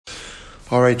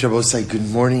All right, Rabbosai, good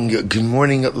morning. Good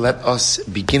morning. Let us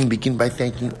begin by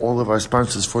thanking all of our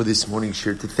sponsors for this morning's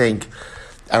share. To thank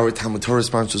our Talmud Torah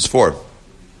sponsors for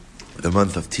the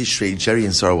month of Tishrei, Jerry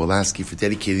and Sora Wolasky, for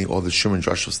dedicating all the Shur and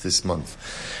Drashos this month.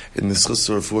 In the zechus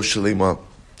of refuah sheleimah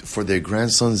for their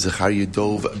grandson, Zecharya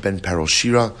Dov ben Perel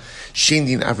Shira,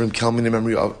 Shaindy and Avraham Kelman, in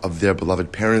memory of their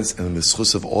beloved parents, and in the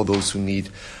zechus of all those who need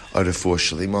a refuah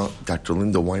sheleimah, Dr.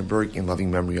 Linda Weinberg, in loving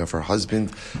memory of her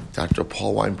husband, Dr.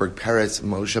 Paul Weinberg, Peretz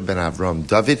Moshe ben Avraham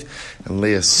David, and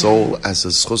Leah Sol as a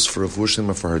zechus for refuah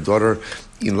sheleimah for her daughter,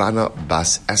 Ilana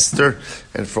bas Esther,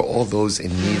 and for all those in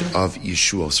need of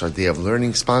yeshuos. Our Day of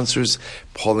Learning sponsors,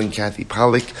 Paul and Kathy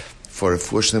Pollack, for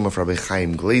refuah sheleimah for Rabbi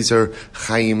Chaim Glazer,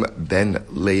 Chayim ben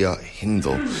Leah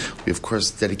Hindel. We, of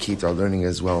course, dedicate our learning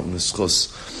as well in the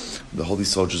zechus, the holy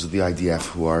soldiers of the IDF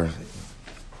who are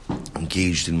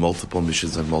engaged in multiple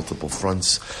missions on multiple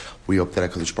fronts. We hope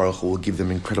that HaKadosh Baruch Hu will give them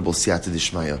incredible siyata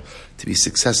d'shmaya to be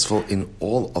successful in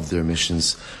all of their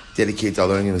missions. Dedicate our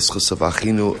learning in the zechus of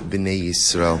Achinu b'nei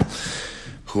Yisrael,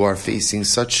 who are facing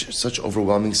such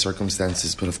overwhelming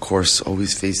circumstances, but of course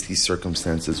always face these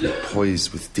circumstances with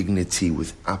poise, with dignity,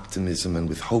 with optimism, and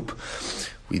with hope.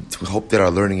 We hope that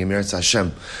our learning in Meretz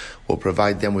Hashem will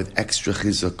provide them with extra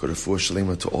chizuk or refuah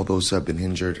sheleimah to all those who have been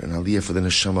injured, and aliyah for the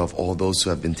neshama of all those who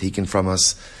have been taken from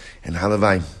us, and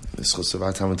halavai, the zechus of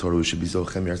our TALMUD Torah, we should be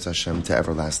zochem Meretz Hashem to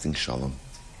everlasting shalom.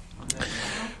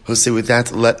 Jose, with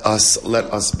that, let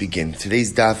us begin.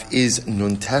 Today's daf is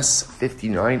Nun Tes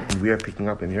 59, and we are picking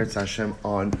up in Meretz Hashem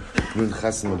on Nun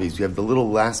Ches Maviz. We have the little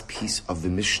last piece of the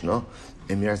Mishnah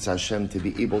in Meretz Hashem to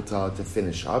be able to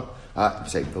finish up.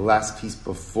 The last piece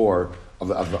before of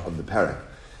the parak.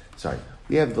 Sorry,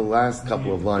 we have the last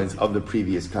couple of lines of the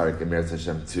previous parak in Meretz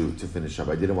Hashem to finish up.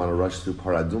 I didn't want to rush through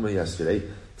Paraduma yesterday,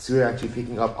 so we're actually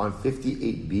picking up on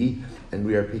 58b, and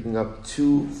we are picking up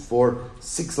 2, 4,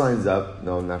 6 lines up.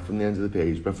 No, not from the end of the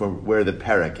page, but from where the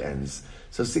parak ends.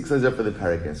 So 6 lines up for the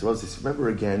parak ends. So let's just remember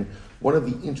again, one of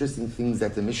the interesting things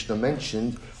that the Mishnah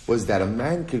mentioned was that a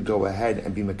man could go ahead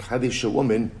and be mekadesh a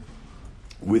woman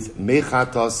with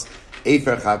mechatos,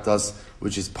 efer chatos,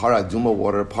 which is paraduma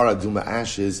water, paraduma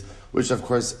ashes, which of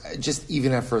course, just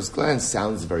even at first glance,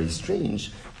 sounds very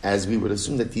strange, as we would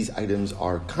assume that these items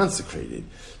are consecrated.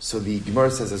 So the Gemara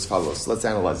says as follows. Let's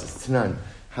analyze this. Tanan,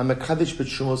 hamekadesh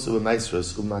b'tshumos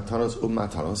u'b'maisros u'matanos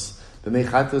u'matanos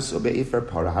b'mechatos u'be'efer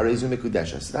para harezu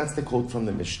mekudesha. So that's the quote from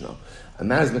the Mishnah. A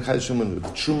man is mekadesh woman with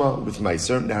truma, with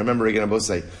meiser. Now remember again, I both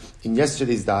say, in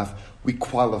yesterday's daf, we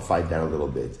qualified that a little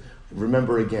bit.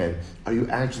 Remember again, are you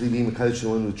actually being mekadesh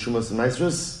woman with trumas and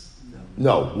maisros?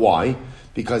 No. Why?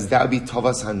 Because that would be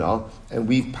tovas hana, and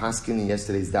we've paskin in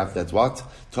yesterday's daf that what?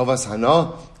 Tovas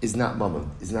hana is not mammon,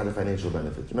 is not a financial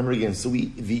benefit. Remember again, so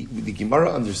the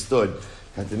Gemara understood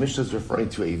that the Mishnah is referring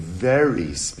to a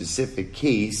very specific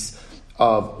case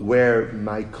of where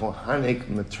my Kohanic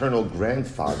maternal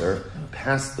grandfather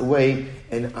passed away,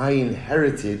 and I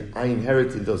inherited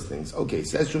those things. Okay,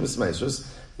 so that's trumas maisros,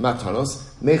 matanos,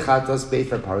 mechatos,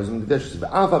 befer parazim gedeshus,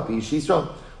 ve'ava pi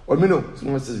shisra, or minu. So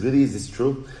Gemara says, really, is this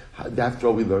true? After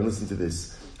all, we learn, listen to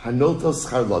this. Hanolto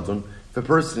schar ladon, if a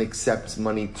person accepts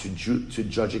money to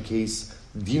judge a case,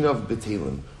 dinav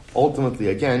betelin. Ultimately,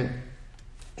 again,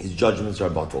 his judgments are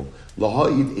bottled.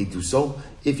 Laha'id eduso,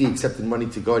 if he accepted money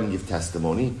to go and give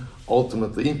testimony,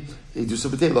 ultimately, eduso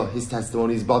betela, his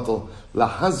testimony is bottled.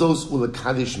 Lahazos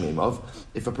ulakadesh meimav,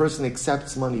 if a person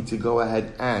accepts money to go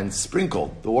ahead and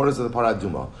sprinkle the waters of the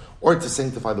paraduma, or to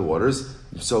sanctify the waters,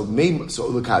 so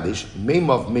ulakadesh,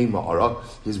 meimav meima'ara,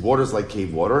 his waters like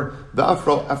cave water, the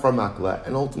afro makla,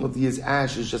 and ultimately his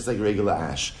ash is just like regular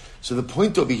ash. So the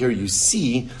point over here you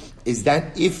see is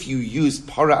that if you use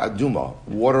para aduma,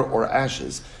 water or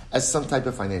ashes, as some type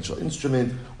of financial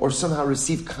instrument, or somehow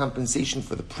receive compensation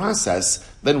for the process,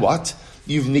 then what?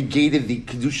 You've negated the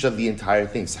Kiddushin of the entire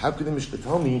thing. So how could the Mishnah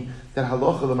tell me that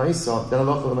halacha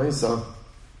l'maisa,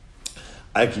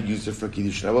 I could use it for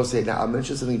Kiddushin? I will say, now I'll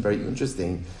mention something very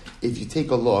interesting. If you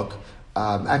take a look,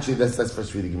 actually let's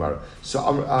first read the Gemara. So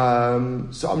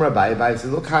Rabbi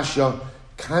says, look, Kashya,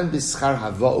 kan bischar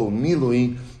hava'u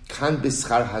milui, kan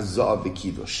bischar haza'ah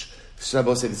v'kiddush. So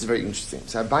Rabbi said, this is very interesting.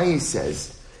 So Abaye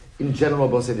says, in general,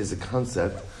 Rabbi said, there's a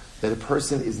concept that a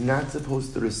person is not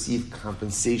supposed to receive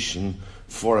compensation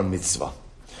for a mitzvah.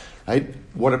 Right?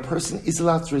 What a person is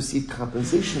allowed to receive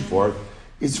compensation for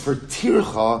is for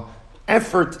tircha,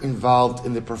 effort involved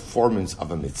in the performance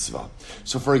of a mitzvah.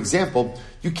 So, for example,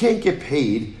 you can't get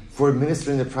paid for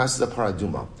administering the process of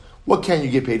paraduma. What can you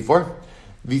get paid for?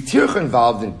 The tircha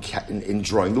involved in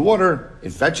drawing the water, in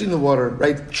fetching the water,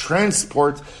 right?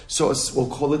 Transport, so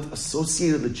we'll call it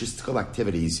associated logistical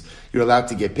activities you're allowed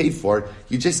to get paid for.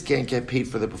 You just can't get paid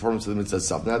for the performance of the mitzvah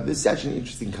itself. Now, this is actually an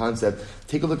interesting concept.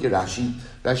 Take a look at Rashi.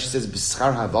 Rashi says,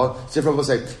 B'schar hava. So everyone will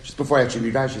say, just before I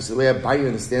actually read Rashi, so the way Abaye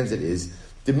understands it is,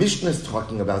 the Mishnah is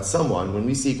talking about someone, when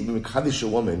we say you can be mekadesh a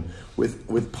woman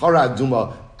with para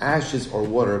aduma, ashes or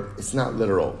water, it's not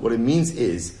literal. What it means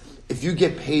is, if you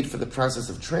get paid for the process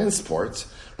of transport,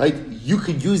 right, you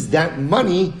could use that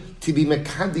money to be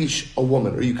mekadesh a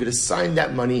woman, or you could assign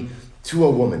that money to a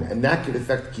woman, and that could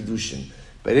affect Kiddushin.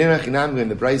 But in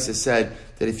the Brisa said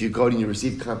that if you go and you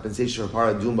receive compensation for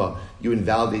paraduma, you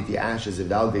invalidate the ashes,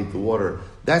 invalidate the water.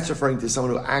 That's referring to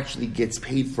someone who actually gets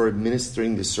paid for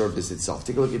administering the service itself.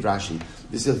 Take a look at Rashi.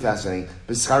 This is fascinating.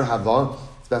 B'schar hava.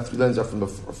 About 4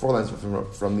 lines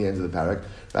from the end of the parak.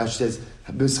 Rashi says,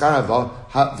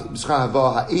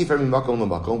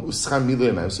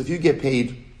 so if you get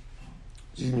paid,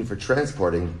 for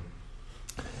transporting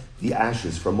the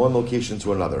ashes from one location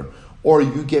to another, or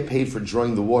you get paid for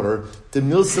drawing the water, the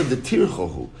milsa de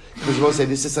tirchohu, because we'll say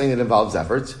this is something that involves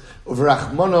effort.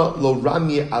 Uvrachmana lo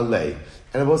rami alei,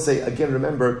 and I will say again,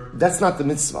 remember that's not the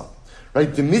mitzvah.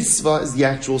 Right? The mitzvah is the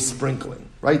actual sprinkling.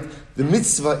 Right? The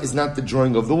mitzvah is not the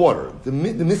drawing of the water. The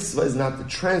mitzvah is not the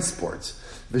transport.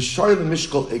 V'shari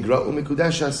l'mishkol igra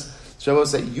u'mikudashas. So I will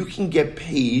say, you can get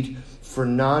paid for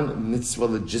non-mitzvah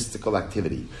logistical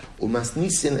activity.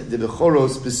 U'masnisin de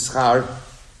bechoros b'schar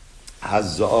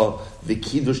hazah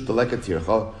v'kidush deleka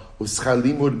tircha u'schar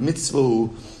limud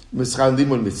mitzvahu Mischar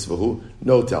limon mitzvahu,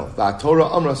 no tell.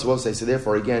 TORAH amra, so we'll say, so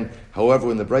therefore again, however,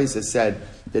 when the Brisa said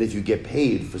that if you get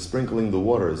paid for sprinkling the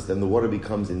waters, then the water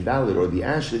becomes invalid, or the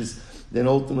ashes, then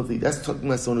ultimately that's talking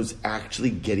about someone who's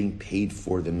actually getting paid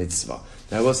for the mitzvah.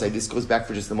 Now I will say, this goes back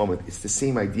for just a moment, it's the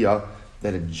same idea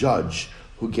that a judge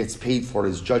who gets paid for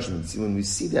his judgment. See, when we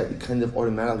see that, we kind of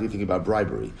automatically think about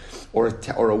bribery. Or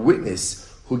a witness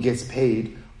who gets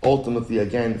paid ultimately,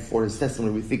 again, for his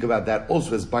testimony. We think about that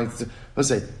also as buying. Let's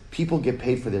say, people get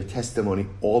paid for their testimony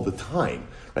all the time.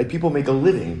 Right? People make a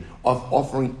living of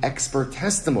offering expert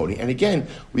testimony. And again,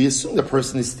 we assume the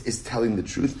person is telling the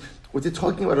truth. What they're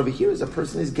talking about over here is a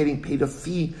person is getting paid a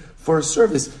fee for a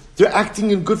service. They're acting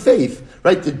in good faith.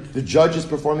 Right? The judge is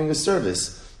performing a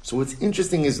service. So what's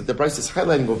interesting is that the Brisa is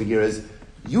highlighting over here is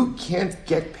you can't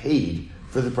get paid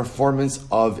for the performance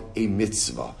of a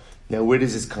mitzvah. Now, where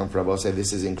does this come from? I'll say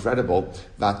this is incredible.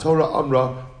 VaTorah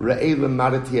amra re'ei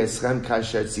lemadati eschem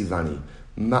kasher tzivani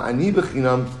ma'ani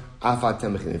b'chinam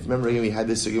afatem b'chinam. If you remember, we had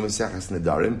this sugya Masechas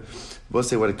Nedarim. We'll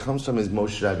say what it comes from is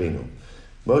Moshe Rabbeinu.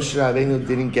 Moshe Rabbeinu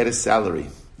didn't get a salary.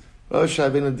 Right?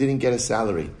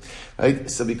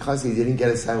 So because he didn't get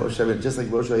a salary, Moshe Rabbeinu, just like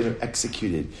Moshe Rabbeinu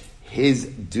executed his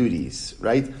duties,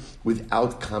 right,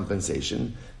 without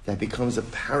compensation, that becomes a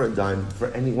paradigm for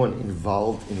anyone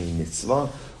involved in a mitzvah.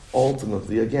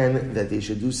 Ultimately, again, that they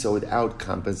should do so without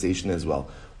compensation as well,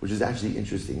 which is actually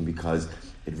interesting because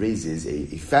it raises a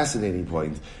fascinating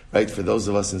point, right, for those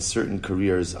of us in certain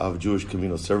careers of Jewish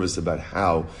communal service about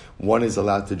how one is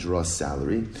allowed to draw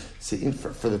salary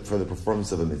for the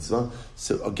performance of a mitzvah.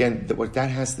 So again, what that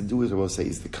has to do with, I will say,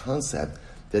 is the concept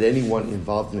that anyone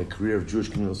involved in a career of Jewish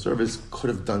communal service could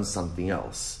have done something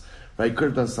else. Right? Could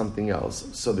have done something else.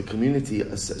 So the community,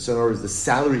 so in other words, the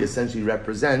salary essentially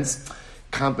represents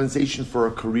compensation for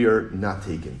a career not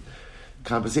taken.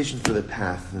 Compensation for the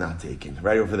path not taken.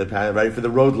 Right? Or for the path, right? For the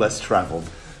road less traveled,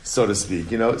 so to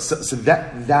speak. You know? So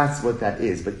that's what that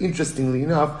is. But interestingly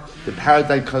enough, the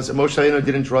paradigm comes, Moshe Rabbeinu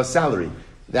didn't draw a salary.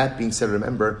 That being said,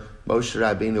 remember, Moshe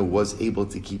Rabbeinu was able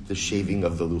to keep the shaving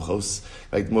of the luchos.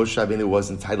 Right? Moshe Rabbeinu was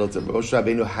entitled to. Moshe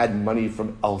Rabbeinu had money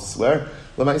from elsewhere.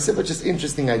 But just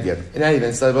interesting idea. In any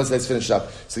event, so let's finish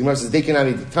up. So the Gemara says,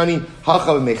 "Dekinami tani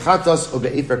hacha mechatos or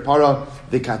be'efer para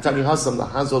dekatani hasam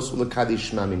lahazos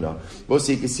ulakadish mamina."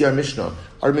 So you can see our Mishnah.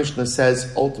 Our Mishnah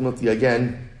says ultimately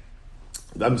again,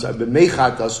 I'm sorry,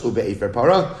 be'mechatos or be'efer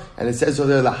para, and it says over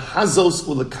there lahazos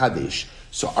ulakadish.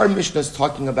 So our Mishnah is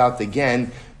talking about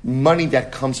again money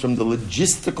that comes from the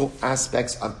logistical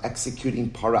aspects of executing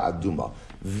para aduma.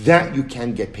 That you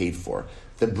can get paid for.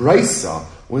 The Brisa,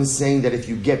 when saying that if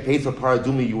you get paid for para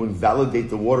aduma, you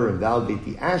invalidate the water, invalidate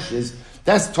the ashes,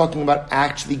 that's talking about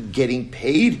actually getting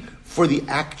paid for the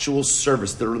actual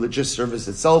service, the religious service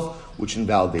itself, which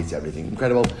invalidates everything.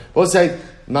 Incredible. We'll say,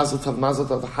 Mazel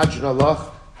Tov, Hajjun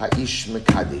Allah, Ha'ish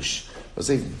Mekadesh. We'll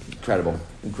say,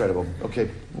 incredible.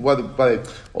 Okay, what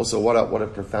a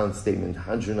profound statement.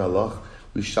 Hajjun Allah,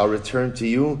 we shall return to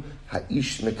you,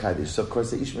 Ha'ish Mekadesh. So of course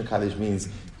the Ish Mekadesh means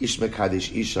Ish Mekadesh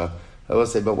Isha, I will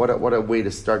say, but what a way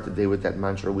to start the day with that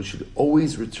mantra. We should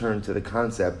always return to the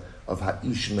concept of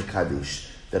ha'ish mekadesh,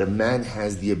 that a man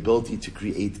has the ability to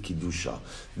create Kiddusha.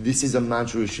 This is a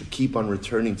mantra we should keep on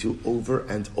returning to over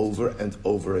and over and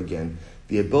over again.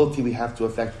 The ability we have to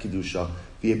affect Kiddusha,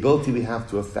 the ability we have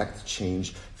to affect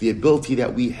change, the ability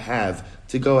that we have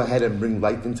to go ahead and bring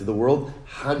light into the world.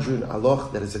 Hadrin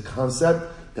aloch, that is a concept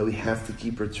that we have to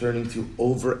keep returning to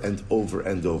over and over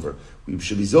and over. We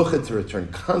should be zochet to return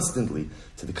constantly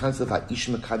to the concept of ha'ish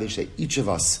mekadesh, that each of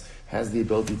us has the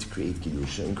ability to create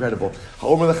Kiddusha. Incredible.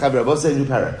 Ha'omer lechavero. We'll say new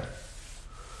parak.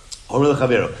 Ha'omer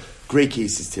lechavero. Great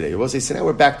cases today. We'll say, so now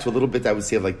we're back to a little bit, I would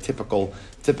say, of like typical,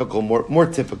 more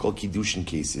typical Kiddushin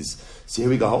cases. So here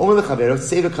we go. Ha'omer lechavero.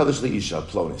 Save a kaddish leisha.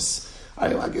 Plonis.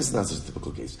 I guess not such a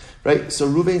typical case. Right? So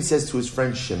Reuven says to his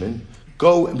friend Shimon,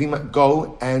 go and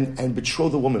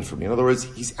betroth the woman for me. In other words,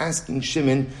 he's asking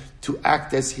Shimon to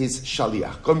act as his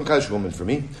shaliach. Go and kaddish woman for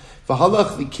me.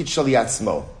 V'halach v'kid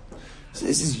shaliatzmo. So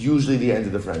this is usually the end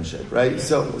of the friendship, right?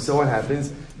 So what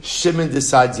happens? Shimon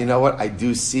decides, you know what? I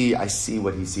see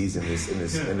what he sees in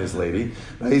this lady,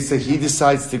 right? So he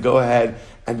decides to go ahead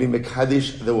and be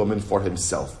mekadesh the woman for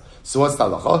himself. So what's the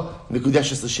halacha?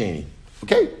 Mekudeshes l'sheni.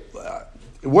 Okay,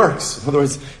 it works. In other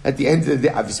words, at the end of the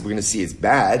day, obviously we're going to see it's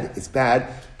bad.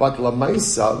 But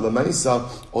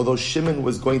Lamaisa, although Shimon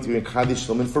was going to be Mekadesh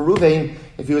woman for Reuven,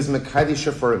 if he was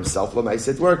Mekadesh for himself, Lamaisa,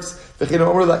 it works.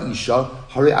 Similarly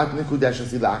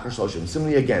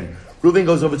again, Reuven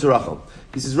goes over to Rachel.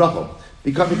 He says, Rachel,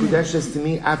 become Mekudeshes to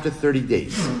me after 30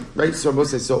 days. Right? So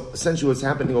essentially what's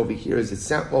happening over here is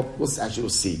we'll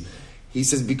see. He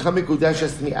says, become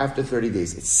Mekudeshes to me after 30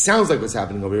 days. It sounds like what's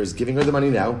happening over here is giving her the money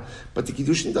now, but the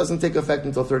Kiddushin doesn't take effect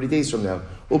until 30 days from now.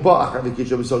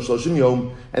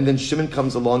 And then Shimon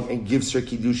comes along and gives her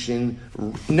Kiddushin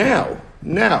now.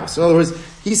 So in other words,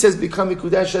 he says, become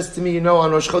Mekudeshes to me,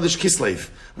 on Rosh Chodesh Kislev.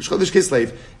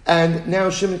 And now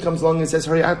Shimon comes along and says,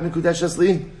 Hariat Mekudeshes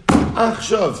li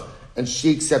achshav. And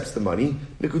she accepts the money.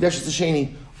 Mekudeshes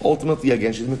Sheni. Ultimately,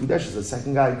 again, she's Mekudeshes, the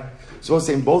second guy. So I was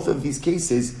saying, in both of these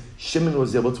cases, Shimon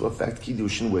was able to affect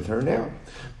Kiddushin with her now.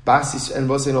 And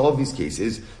we'll say in all of these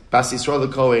cases, Bas Yisrael the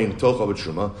Kohen, Tocha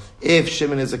b'Truma. If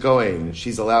Shimon is a Kohen,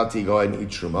 she's allowed to go ahead and eat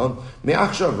Truma.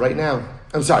 Me'achshav, right now.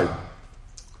 I'm sorry.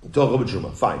 Tocha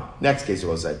b'Truma. Fine. Next case,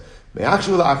 we'll say.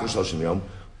 Me'achshav l'achar shloshim yom.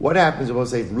 What happens, we'll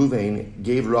say, if Reuven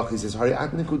gave Rachel, he says, Hari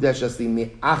at nekudesh asli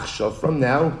me'achshav, from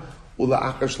now,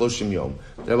 ula'achar shloshim yom.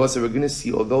 That we're going to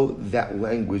see, although that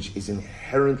language is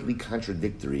inherently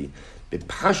contradictory, but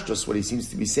Pashtos, what he seems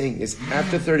to be saying is,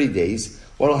 after 30 days,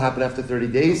 what will happen after 30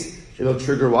 days? It'll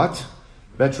trigger what?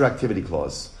 Retroactivity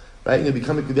clause. Right? And it'll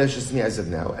become a Kudesh to me as of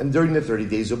now. And during the 30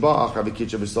 days,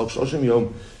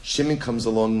 Shimon comes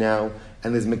along now,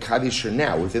 and there's Mekadesh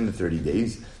now, within the 30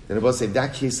 days. Then I will say,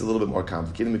 that case is a little bit more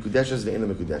complicated. That's a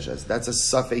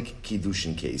Safek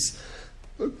Kiddushin case.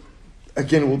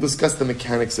 Again, we'll discuss the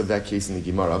mechanics of that case in the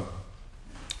Gemara.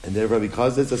 And therefore,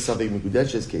 because it's a Safek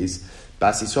Mekudeshes case,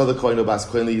 Bas Yisrael the Kohen, Bas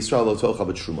Kohen the Yisrael lo tocha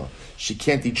b'Truma. She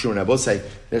can't eat Truma. Now, we'll say,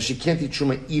 she can't eat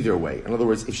Truma either way. In other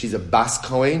words, if she's a Bas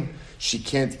Kohen, she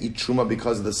can't eat Truma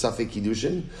because of the Safek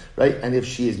Kiddushin, right? And if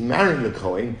she is marrying the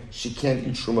Kohen, she can't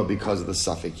eat Truma because of the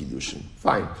Safek Kiddushin.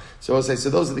 Fine. So we'll say, so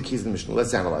those are the keys of the Mishnah.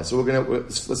 Let's analyze. So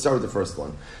let's start with the first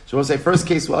one. So we'll say, first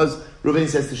case was, Reuven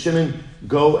says to Shimon,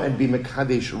 go and be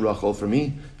Mekadesh Rachel for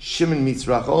me. Shimon meets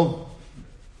Rachel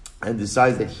and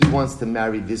decides that he wants to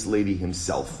marry this lady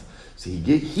himself. So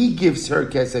he gives her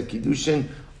Kesef Kiddushin.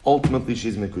 Ultimately,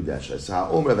 she's Mekudesha. So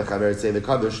Ha'omer the Chaver say the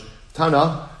Kaddish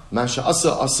Tana Masha Asa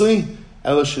Asui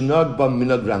Ela Shenag Ba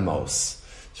Minag Ramos.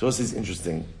 So this is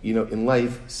interesting. In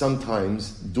life,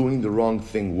 sometimes doing the wrong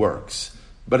thing works,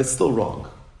 but it's still wrong.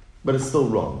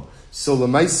 So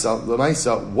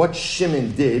Lamaisa, what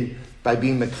Shimon did by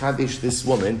being Mekadesh this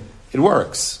woman, it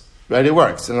works, right? It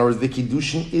works. In other words, the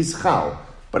Kiddushin is Chal,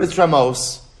 but it's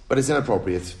Ramos, but it's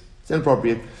inappropriate.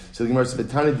 So the Gemara says,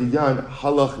 "V'tana didan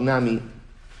halach nami,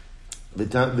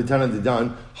 v'tana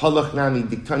didan halach nami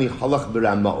diktani halach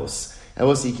beramos." And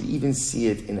also, you can even see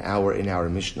it in our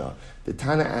Mishnah. The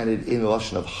Tana added in the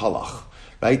lashon of halach,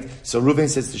 right? So Reuven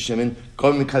says to Shimon,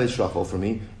 "Go mekadesh Rachel for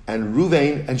me," and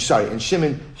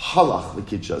Shimon halach the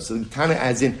kitcha. So the Tana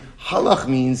adds in halach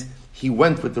means he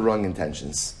went with the wrong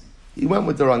intentions.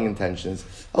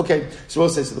 Okay, so we'll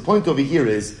say, so the point over here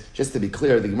is, just to be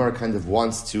clear, the Gemara kind of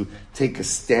wants to take a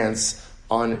stance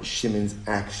on Shimon's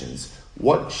actions.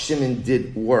 What Shimon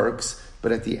did works,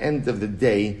 but at the end of the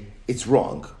day, it's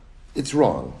wrong.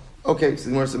 Okay, so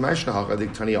the Gemara says,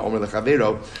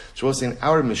 so we'll say in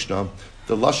our Mishnah,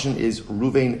 the lashon is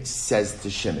Reuven says to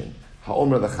Shimon,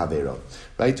 ha'omer lechavero,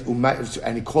 right?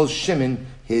 And he calls Shimon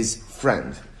his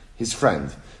friend. his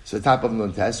friend. So the top of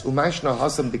Nun Tes, Umashna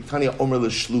Hasam Diktania Omer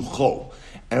L'Shlucho.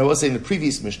 And I will say in the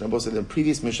previous Mishnah, I was talking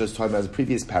about the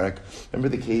previous parak. Remember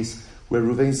the case where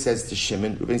Reuven says to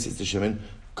Shimon,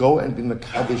 go and be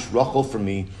Mekadesh Rachel for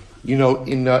me, in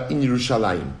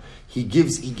Yerushalayim. He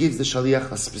gives the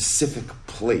Shaliach a specific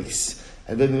place.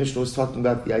 And then the Mishnah was talking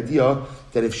about the idea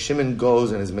that if Shimon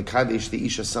goes and is Mekadesh the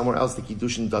Isha somewhere else, the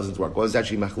Kiddushin doesn't work. Well, it's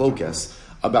actually machlokes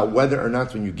about whether or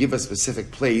not when you give a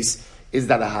specific place, is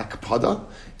that a hakpada?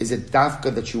 Is it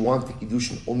dafka that you want the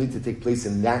Kiddushin only to take place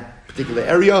in that particular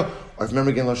area? Or if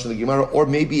remember again, Lashon Gemara, or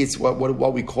maybe it's what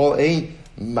we call a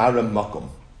maramakum.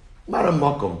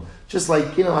 Maramakum. Just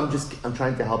like, I'm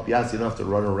trying to help you out so you don't have to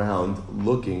run around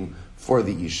looking for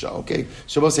the Isha. Okay?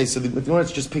 So we'll say, so the Gemara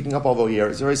is just picking up over here.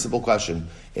 It's a very simple question.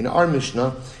 In our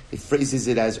Mishnah, it phrases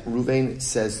it as Reuven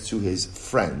says to his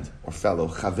friend or fellow,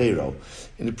 Chavero.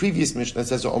 In the previous Mishnah, it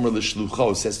says Omer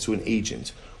L'Shlucho, says to an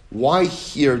agent. Why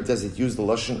here does it use the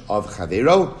lashon of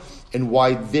chavero, and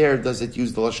why there does it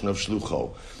use the lashon of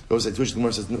shlucho? Goes to which the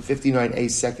Gemara says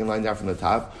 59a, second line down from the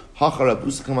top.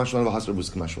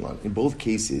 In both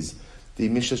cases, the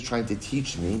Mishnah is trying to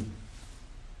teach me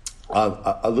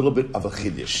a little bit of a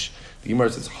chiddush. The Gemara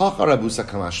says hacharabusa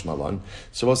kamashmalan.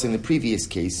 So also in the previous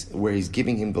case where he's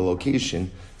giving him the location,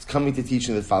 it's coming to teach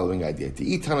him the following idea: to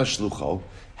itana shlucho,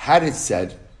 had it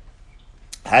said.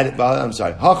 Hacha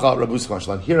Rabus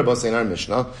Kamashlan. Here about saying our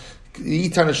Mishnah,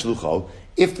 Yitana Shlucho.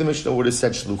 If the Mishnah would have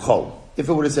said Shlucho, if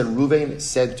it would have said Reuven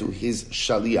said to his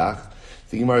Shaliach,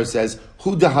 the Gemara says,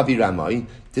 Hu dahavi ramai,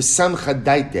 desam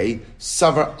chadaite,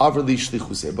 savar averli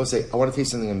shlichuse. But say, I want to tell you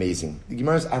something amazing. The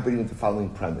Gemara is operating with the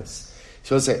following premise.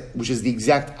 So let's say, which is the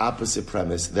exact opposite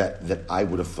premise that I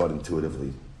would have thought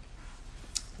intuitively.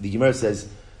 The Gemara says,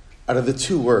 out of the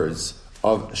two words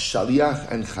of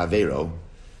Shaliach and Chavero,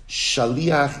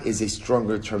 Shaliach is a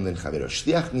stronger term than Chavero.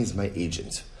 Shliach means my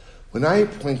agent. When I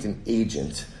appoint an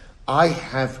agent, I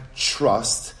have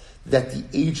trust that the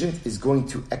agent is going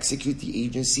to execute the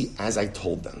agency as I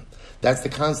told them. That's the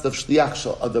concept of Shliach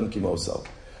Shal Adam Kimoso.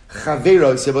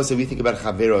 Chavero, so we think about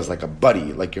Chavero as like a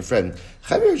buddy, like your friend.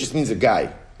 Chavero just means a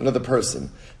guy, another person.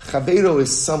 Chavero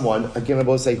is someone, again, I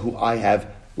will say, who I have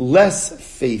less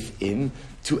faith in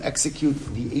to execute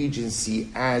the agency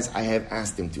as I have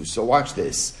asked him to. So watch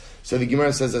this. So the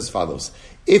Gemara says as follows.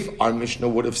 If our Mishnah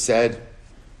would have said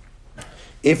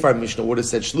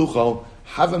Shlucho,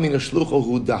 Havamina Shlucho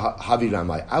hu havi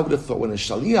ramai. I would have thought when a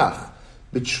Shaliach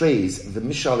betrays the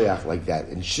Mishaliach like that,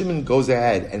 and Shimon goes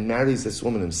ahead and marries this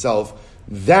woman himself,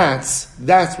 that's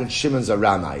when Shimon's a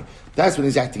Ramai. That's when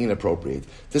he's acting inappropriate.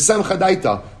 The Sam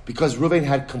Chadaita, because Reuven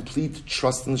had complete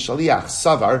trust in the Shaliach.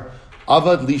 Savar,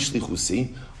 Avad li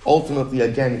shlichusi. Ultimately,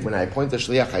 again, when I appoint a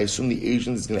shliach, I assume the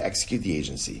agent is going to execute the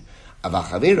agency.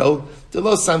 Avachavero, de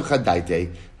lo samcha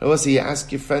daite. I will say, you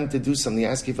ask your friend to do something, you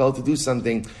ask your fellow to do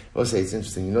something. I will say, it's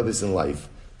interesting, you know this in life.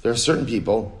 There are certain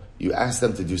people, you ask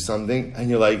them to do something, and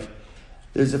you're like,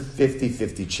 there's a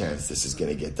 50-50 chance this is going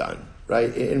to get done,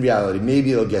 right? In reality,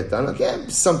 maybe it'll get done. Okay,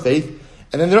 some faith.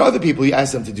 And then there are other people, you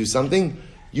ask them to do something,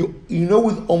 you know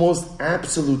with almost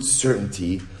absolute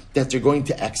certainty that they're going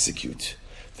to execute.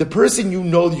 The person you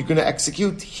know that you're going to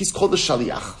execute, he's called a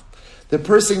shaliach. The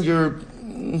person you're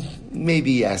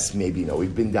maybe yes, maybe no.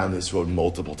 We've been down this road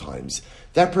multiple times.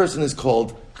 That person is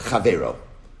called chavero.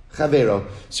 Chavero.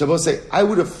 So I will say, I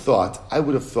would have thought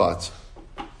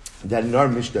that in our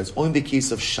Mishnah, it's only the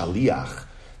case of shaliach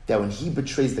that when he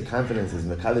betrays the confidence of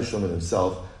Mekadesh Shlomo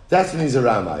himself, that's when he's a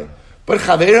Ramai. But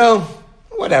chavero,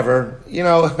 whatever,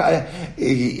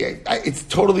 it's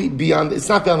totally beyond, it's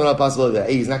not beyond the possibility that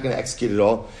he's not going to execute it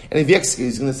all. And if he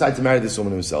executes, he's going to decide to marry this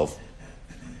woman himself.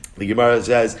 The Gemara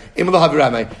says, in the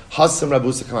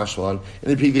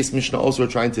previous Mishnah also we're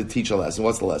trying to teach a lesson.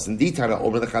 What's the lesson?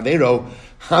 Over the Chavero,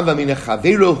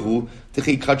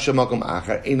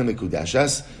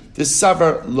 the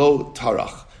Savar lo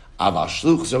TORAH.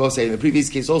 So I will say in the previous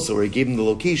case also where he gave him the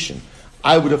location,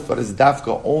 I would have thought it's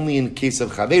dafka only in case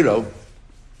of Chavero,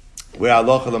 where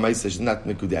Allah is not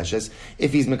Mekudeshes,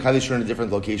 if he's Mekadesh in a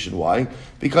different location. Why?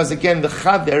 Because again, the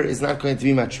Chaver is not going to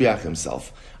be Matriach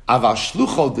himself.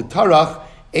 Avashlucho the Tarach,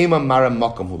 Ema Mara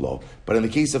Makam Hulo. But in the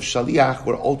case of Shaliach,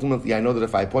 where ultimately I know that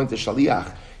if I appoint a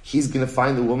Shaliach, he's going to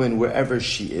find the woman wherever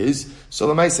she is. So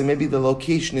Lamaisa, maybe the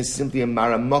location is simply a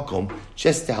Mara Makom,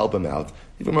 just to help him out.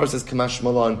 The Gemara says Kamash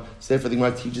Malon, so therefore the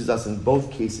Gemara teaches us in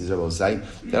both cases, I will say,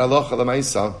 that Allah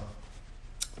Lamaisa,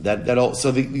 that all.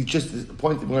 So the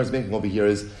point the Gemara is making over here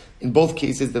is, in both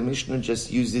cases, the Mishnah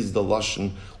just uses the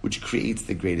lashon which creates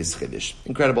the greatest chiddush.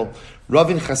 Incredible.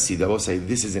 Ravin Chasida, I will say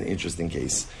this is an interesting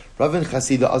case. Ravin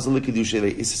Chasida azal kedusha le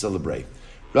isa celebrate.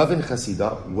 Ravin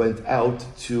Chasida went out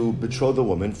to betroth the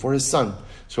woman for his son.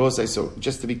 So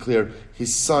just to be clear,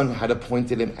 his son had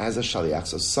appointed him as a shaliach.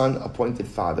 So son appointed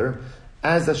father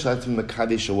as a shaliach to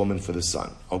mekadesh a woman for the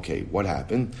son. Okay, what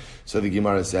happened? So the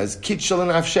Gemara says, Kitshel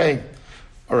and Afshay.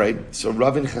 All right, so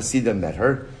Ravin Chasida met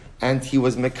her, and he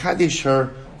was mekadesh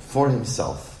her for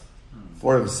himself.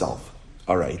 For himself.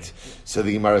 All right. So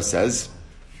the Gemara says,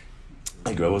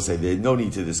 I will say there's no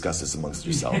need to discuss this amongst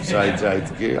yourselves, right?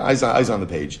 Eyes on the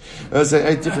page. I say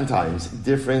at different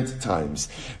times,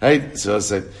 right? So I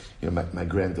said, my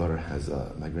granddaughter has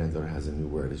a new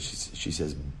word. She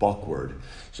says buckward.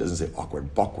 She doesn't say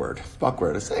awkward, buckward.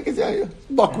 I say I can tell you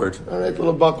buckward. All right,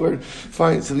 little buckward.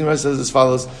 Fine. So the Gemara says as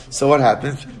follows. So what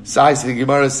happened? So the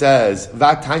Gemara says,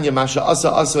 "Vatanya masha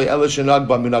asa asoi elishanag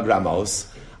ba minagramos."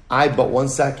 But 1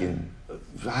 second.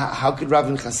 How could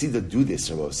Ravin Chasida do this,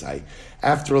 Rabosai?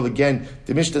 After all, again,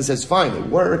 the Mishnah says, fine, it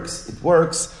works,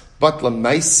 but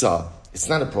lamaisa, it's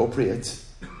not appropriate,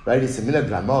 right? It's a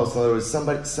minhag ramos. In other words,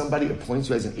 somebody appoints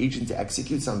you as an agent to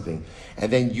execute something,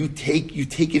 and then you take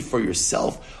it for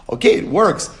yourself. Okay, it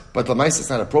works, but lamaisa,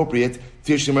 it's not appropriate.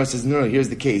 Tirshimar says, no, here's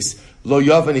the case. Lo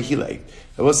yavan ehile.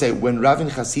 I will say, when Ravin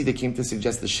Chasida came to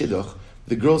suggest the shidduch,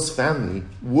 the girl's family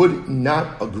would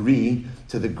not agree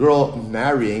to the girl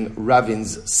marrying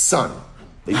Ravin's son.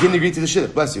 They didn't agree to the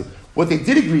shidduch, bless you. What they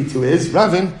did agree to is,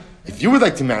 Ravin, if you would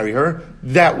like to marry her,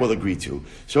 that will agree to.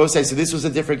 So this was a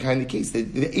different kind of case.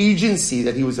 The agency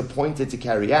that he was appointed to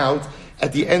carry out,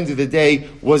 at the end of the day,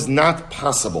 was not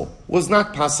possible.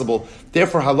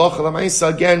 Therefore, halacha l'maisa,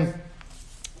 again,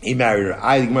 he married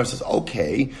her. The Gemara says,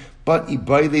 okay, but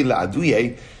ibayle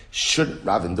la'aduye, should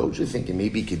Ravin, don't you think it may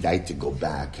be kedai to go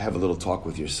back, have a little talk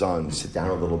with your son, sit down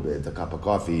a little bit, a cup of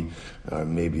coffee, or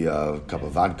maybe a cup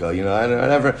of vodka,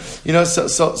 whatever. So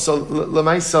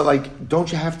Lamaisa, like,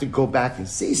 don't you have to go back and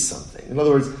say something? In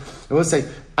other words, I will say,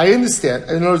 I understand.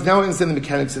 In other words, now I understand the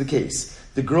mechanics of the case.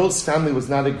 The girl's family was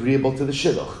not agreeable to the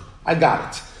shidduch. I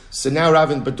got it. So now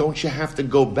Ravin, but don't you have to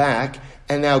go back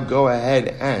and now go ahead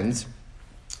and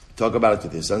talk about it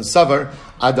with his son. Savar,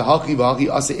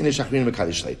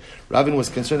 Ravin was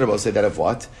concerned about say that if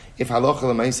what? If halacha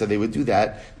l'maisa they would do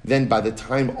that, then by the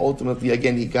time ultimately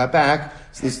again he got back,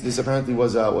 so this apparently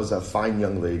was a fine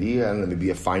young lady and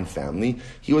maybe a fine family.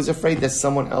 He was afraid that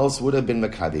someone else would have been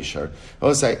mekadesh her.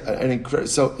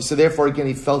 So therefore again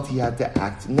he felt he had to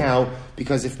act now,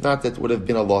 because if not that would have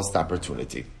been a lost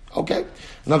opportunity. Okay,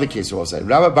 another case we'll say.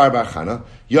 Rabbi Bar Chana,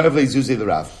 Yoav leZuzi the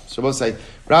Rav. So we'll say,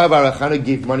 Rabbi Bar Chana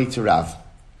gave money to Rav.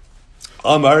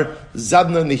 Amar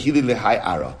Zabna Nehili Lehai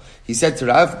Ara. He said to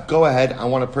Rav, go ahead, I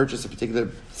want to purchase a particular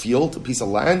field, a piece of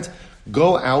land.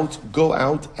 Go out,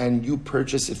 and you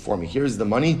purchase it for me. Here's the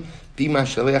money. Bima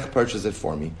Shaleach, purchase it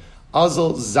for me.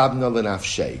 Azal Zabna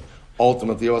Lenafshe.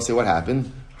 Ultimately, we'll say what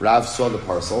happened. Rav saw the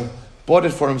parcel, bought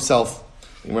it for himself.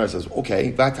 The Gemara says,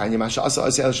 okay, well,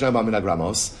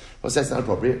 that's not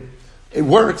appropriate. It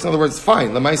works, in other words,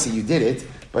 fine. Lamaisa, you did it,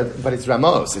 but it's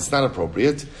Ramos, it's not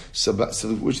appropriate. So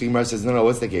which the Gemara says, no,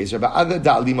 what's the case?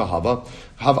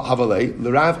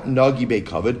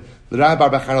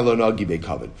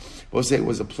 We'll say it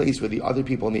was a place where the other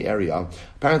people in the area,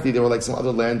 apparently there were like some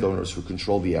other landowners who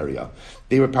controlled the area.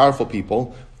 They were powerful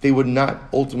people. They would not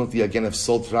ultimately, again, have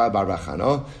sold to Rav Bar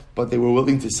Chana, but they were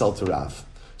willing to sell to Rav.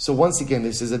 So once again,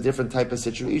 this is a different type of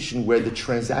situation where the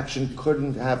transaction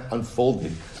couldn't have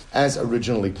unfolded as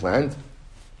originally planned.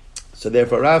 So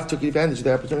therefore, Rav took advantage of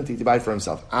the opportunity to buy it for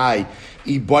himself.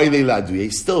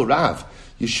 Still, Rav,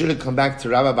 you should have come back to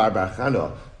Rav Bar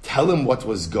Chana, tell him what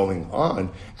was going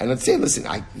on, and let's say, listen,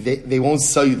 they won't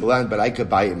sell you the land, but I could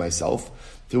buy it myself.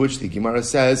 To which the Gemara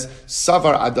says,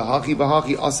 Savar adahachi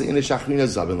v'hachi asa ina shachrina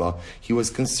zavinla. He was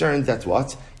concerned that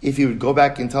what? If he would go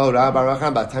back and tell Rabbi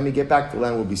Barachan, by the time he get back, the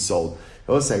land will be sold.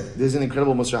 I will say, there's an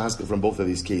incredible Moshe Haskell from both of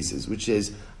these cases, which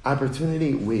is,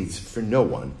 opportunity waits for no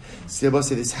one. So I will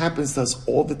say, this happens to us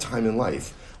all the time in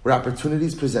life, where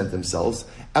opportunities present themselves,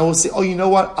 and we'll say, oh, you know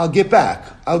what? I'll get back.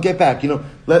 Let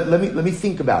me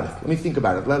think about it.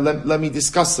 Let me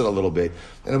discuss it a little bit.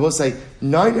 And I will say,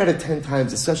 9 out of 10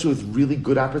 times, especially with really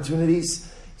good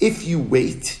opportunities, if you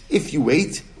wait,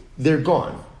 they're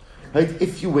gone. Right?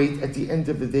 If you wait, at the end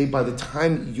of the day, by the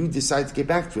time you decide to get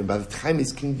back to him, by the time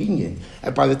it's convenient,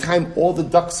 and by the time all the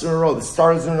ducks are in a row, the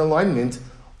stars are in alignment,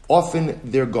 often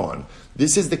they're gone.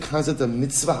 This is the concept of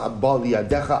mitzvah haba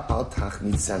liyadecha al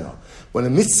tachnitzena. When a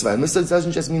mitzvah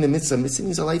doesn't just mean a mitzvah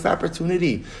means a life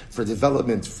opportunity for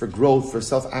development, for growth, for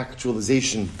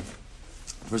self-actualization.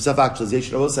 I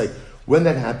will say, when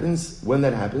that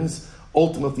happens,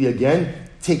 ultimately again,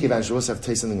 take advantage. I will have to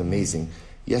tell you something amazing.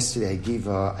 Yesterday I gave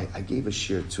a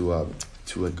shir to a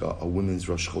women's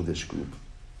Rosh Chodesh group.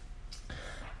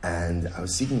 And I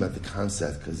was thinking about the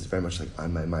concept, because it's very much like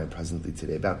on my mind presently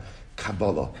today, about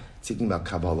Kabbalah, thinking about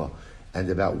Kabbalah, and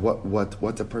about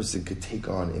what a person could take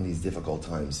on in these difficult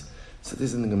times. So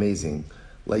there's something amazing.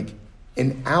 Like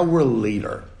an hour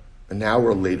later,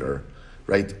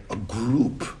 right, a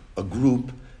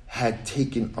group had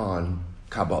taken on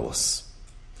Kabbalahs.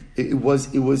 It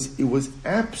was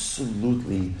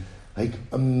absolutely like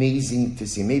amazing to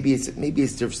see. Maybe it's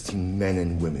different between men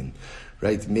and women,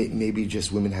 right? Maybe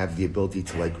just women have the ability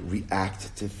to like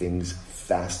react to things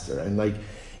faster, and like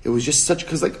it was just such,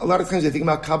 because like a lot of times I think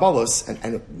about Kabbalahs,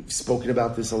 and we've spoken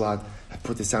about this a lot. I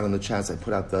put this out on the chats. I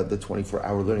put out the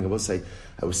 24-hour learning. I will say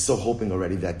I was so hoping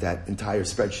already that entire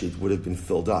spreadsheet would have been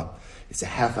filled up. It's a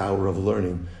half hour of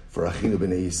learning for Achinu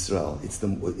B'nai Yisrael.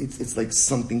 It's like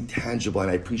something tangible,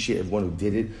 and I appreciate everyone who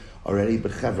did it already.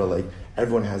 But Chevra, like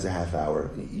everyone has a half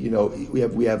hour. You know, we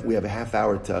have a half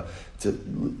hour to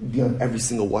be on every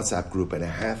single WhatsApp group, and a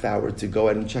half hour to go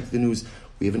out and check the news.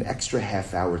 We have an extra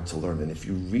half hour to learn, and if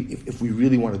we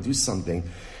really want to do something,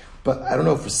 but I don't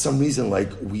know, for some reason,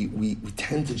 like we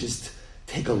tend to just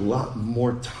take a lot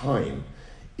more time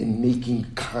in making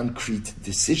concrete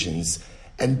decisions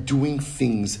and doing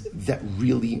things that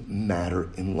really matter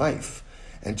in life.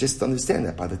 And just understand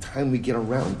that by the time we get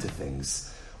around to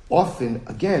things, often,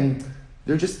 again,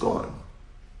 they're just gone.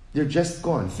 They're just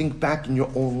gone. Think back in your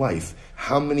own life.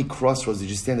 How many crossroads did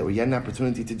you stand at where you had an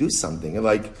opportunity to do something? And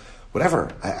like,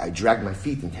 whatever, I dragged my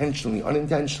feet intentionally,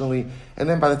 unintentionally, and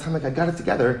then by the time like I got it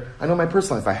together, I know in my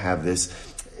personal life I have this.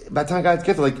 By the time I got it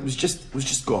together, like it was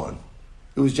just gone.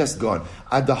 It was just gone.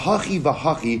 Adahachi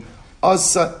vahachi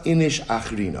asa inish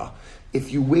achrina.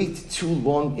 If you wait too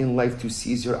long in life to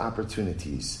seize your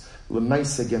opportunities,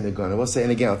 l'maisa again they're gone. I will say,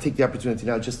 and again, I'll take the opportunity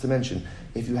now just to mention,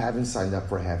 if you haven't signed up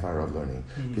for a half hour of learning,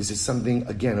 this is something,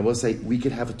 again, I will say, we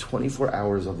could have 24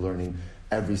 hours of learning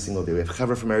every single day. We have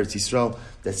Chavra from Eretz Yisrael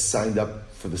that signed up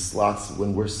for the slots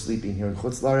when we're sleeping here in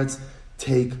Chutz La'aretz.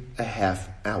 Take a half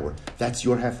hour. That's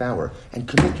your half hour. And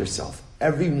commit yourself.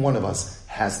 Every one of us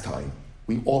has time.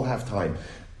 We all have time.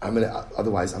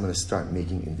 Otherwise, I'm gonna start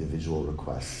making individual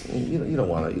requests. You don't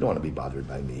want to be bothered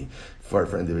by me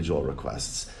for individual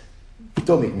requests.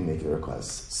 Don't make me make the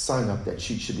requests. Sign up. That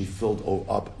sheet should be filled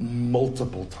up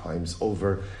multiple times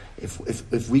over.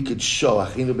 If we could show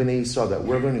Achinu B'nai Yisrael that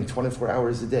we're learning 24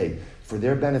 hours a day for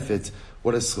their benefit,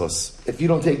 what a zechus. If you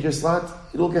don't take your slot,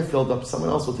 it'll get filled up. Someone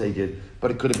else will take it,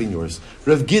 but it could have been yours.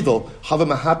 Rav Gidel have a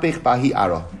mahapech bahi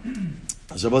ara.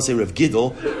 So I will say Rav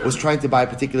Gidel was trying to buy a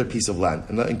particular piece of land.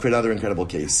 Another incredible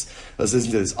case. Let's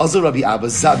listen to this. Also Rabbi Abba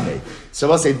Zabne. So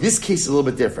I will say this case is a little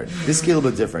bit different.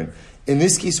 In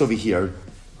this case over here,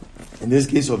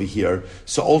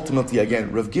 so ultimately,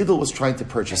 again, Rav Gidel was trying to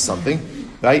purchase something,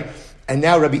 right? And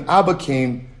now Rabbi Abba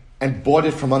came and bought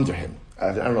it from under him.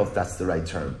 I don't know if that's the right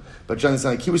term, but John is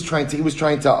like he was trying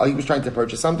to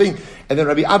purchase something, and then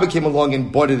Rabbi Abba came along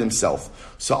and bought it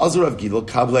himself. So Azur Rav Gidel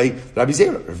Kable Rabbi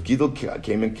Zera. Rav Gidel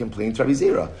came and complained to Rabbi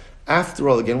Zera. After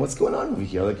all, again, what's going on over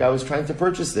here? Like I was trying to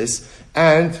purchase this,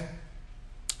 and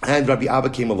Rabbi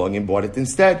Abba came along and bought it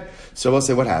instead. So we'll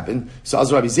say what happened. So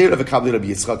as Rabbi Zera v'kabli Rabbi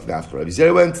Yitzchak nafcha. Rabbi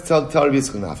Zera went to tell Rabbi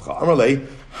Yitzchak nafcha. Amarlei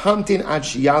hamtin ad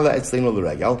shiyala etzleinu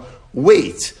l'regel.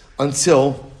 Wait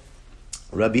until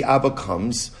Rabbi Abba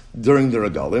comes during the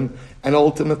regalim, and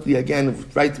ultimately again,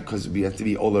 right, because we have to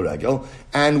be ola regel,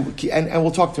 and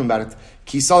we'll talk to him about it.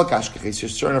 Kisal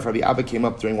kashkeches. Sure enough, Rabbi Abba came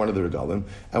up during one of the regalim,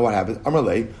 and what happened?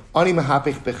 Amarlei ani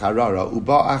mahapich becharara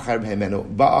uba achar b'hemenu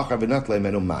uba achar v'nat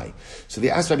le'menu mai. So they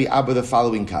asked Rabbi Abba the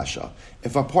following kasha: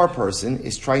 if a poor person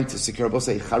is trying to secure, we'll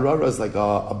say charara is like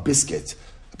a biscuit,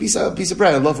 a piece of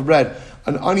bread, a loaf of bread.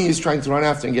 An ani is trying to run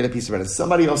after and get a piece of bread, and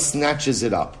somebody else snatches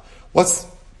it up. What's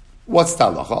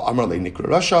talacha? Amarlei nikra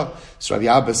rasha. So Rabbi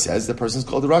Abba says the person's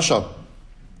called a rasha.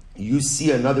 You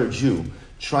see another Jew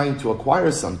trying to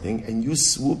acquire something, and you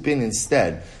swoop in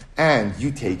instead, and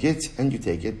you take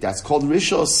it, that's called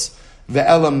rishos.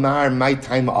 Ve'elamar my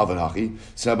time avarachi.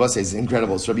 So Rabbi says,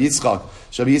 incredible. So Rabbi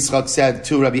Yitzchak said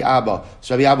to Rabbi Abba,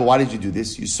 why did you do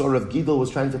this? You saw Rav Gidel was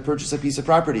trying to purchase a piece of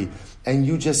property, and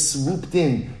you just swooped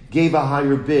in, gave a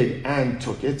higher bid, and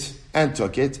took it.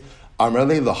 Amrele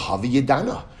lahavi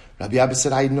yedana. Rabbi Abba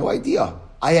said, I had no idea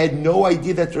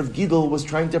that Rav Gidel was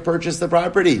trying to purchase the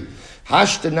property.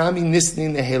 Hashtanami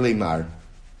nisnin neheleimar.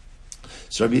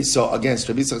 So again,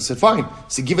 Rabbi Yitzchak said, fine.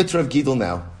 So give it to Rav Gidel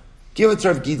now. In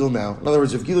other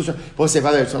words, Rav Gidel, by the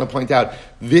way, I just want to point out,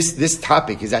 this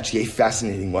topic is actually a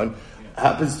fascinating one.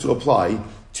 Happens to apply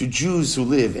to Jews who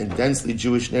live in densely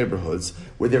Jewish neighborhoods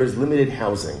where there is limited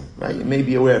housing, right? You may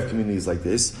be aware of communities like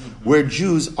this, where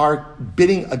Jews are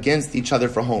bidding against each other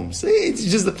for homes. It's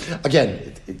just,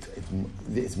 again,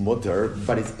 it's mutter,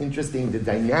 but it's interesting. The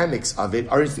dynamics of it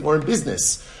are interesting. Or in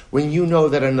business, when you know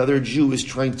that another Jew is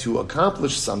trying to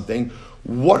accomplish something,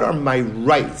 what are my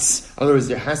rights? In other words,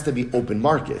 there has to be open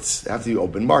markets. There have to be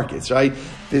open markets, right?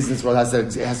 Business world has to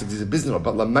exist a business world.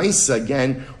 But lamaisa,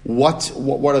 again, what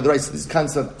are the rights? This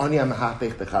concept of aniyam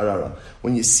hapech becharara.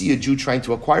 When you see a Jew trying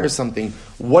to acquire something,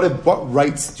 what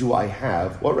rights do I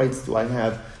have? What rights do I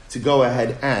have to go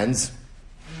ahead and?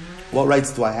 What rights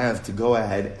do I have to go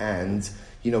ahead and,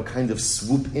 kind of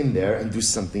swoop in there and do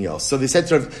something else? So they said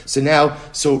to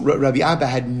Rabbi Abba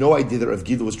had no idea that Rav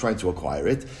Gidel was trying to acquire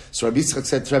it. So Rabbi Yitzchak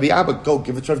said to Rabbi Abba, go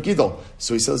give it to Rav Gidel.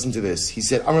 So he said, listen to this. He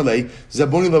said, Amrlei,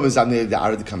 Zabuni lo mezabnei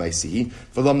da'arad kamaisi,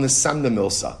 v'lom nesam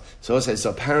milsa. So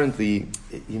apparently,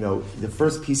 the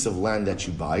first piece of land that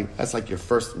you buy, that's like your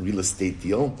first real estate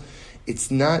deal.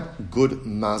 It's not good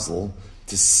mazel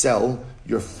to sell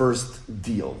your first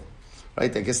deal.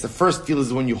 Right? I guess the first deal is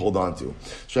the one you hold on to.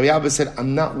 So Rabbi Abba said,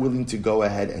 I'm not willing to go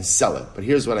ahead and sell it, but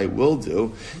here's what I will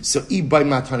do. So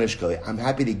I'm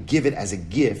happy to give it as a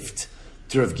gift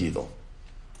to Rav Gidel.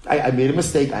 I made a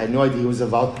mistake. I had no idea he was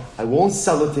involved. I won't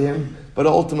sell it to him, but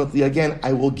ultimately, again,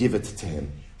 I will give it to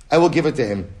him. I will give it to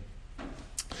him.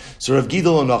 So Rav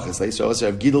Gidel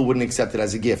Rav Gidel wouldn't accept it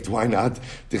as a gift. Why not?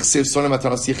 Because Rav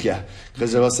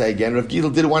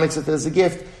Gidel didn't want to accept it as a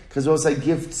gift. Because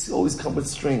gifts always come with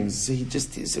strings. So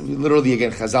literally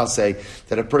again, Chazal say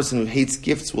that a person who hates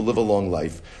gifts will live a long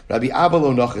life. Rabbi Abba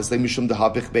wouldn't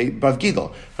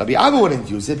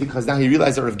use it because now he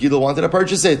realized that Rav Gidel wanted to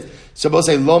purchase it. So both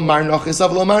say, Lo mar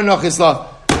nochisav, lo mar nochisla.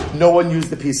 No one used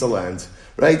the piece of land.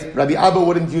 Right? Rabbi Abba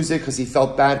wouldn't use it because he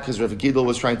felt bad because Rav Gidel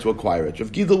was trying to acquire it.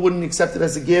 Rav Gidel wouldn't accept it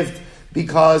as a gift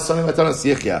because something like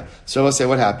that. So I'll say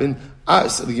what happened.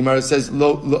 So the Gemara says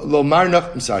lo mar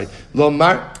noch islav lo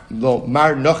mar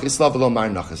noch.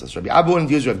 Rabbi Abba wouldn't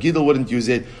use it. Rav Gidel wouldn't use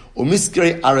it.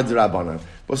 Umiskari arad rabbanan.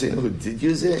 But say who did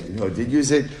use it? Did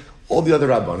use it. All the other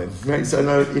rabbanim, right?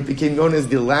 So it became known as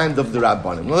the land of the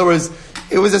rabbanim. In other words,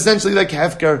 it was essentially like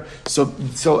hefker. So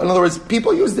in other words,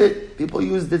 people used it. People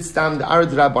used it. Stam the arad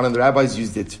rabbanim. The rabbis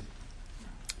used it.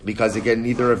 Because again,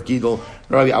 neither Rav Gidel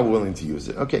nor Rabbi Abba were willing to use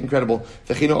it. Okay, incredible.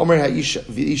 So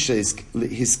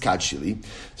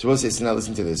we'll say, so now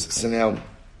listen to this. So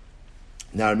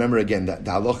now remember again that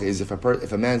the halacha is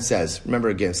if a man says, remember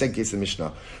again, second case of the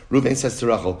Mishnah, Reuven says to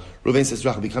Rachel,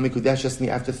 become Mekudesh me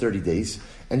after 30 days,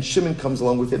 and Shimon comes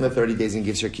along within the 30 days and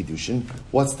gives her Kiddushin.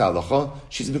 What's the halacha?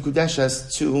 She's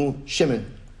Mekudesh to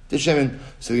Shimon.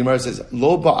 So the Gemara says,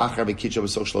 Lo ba'achar v'kitcha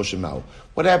v'soch shloshim ma'u.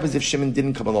 What happens if Shimon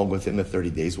didn't come along within the 30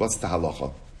 days? What's the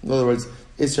halacha? In other words,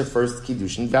 is her first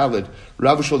Kiddushin valid?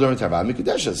 Rav Sholder Tarva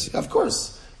Mikudeshes. Of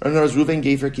course. In other words, Reuven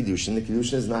gave her Kiddushin. The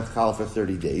Kiddushin is not chal for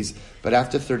 30 days. But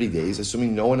after 30 days,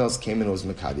 assuming no one else came and was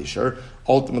Mekadesh her,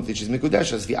 ultimately she's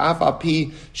Mikudeshes. V'af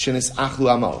api shenis achlu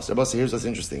amos. So here's what's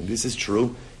interesting. This is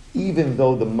true, even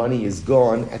though the money is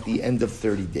gone at the end of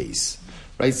 30 days.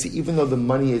 Right? So even though the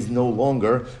money is no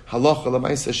longer, halacha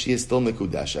l'maisa, she is still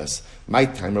mekudeshes. My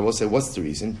time, I will say, what's the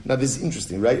reason? Now this is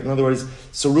interesting, right? In other words,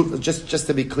 so just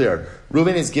to be clear,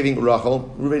 Reuven is giving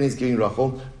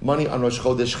Rachel money on Rosh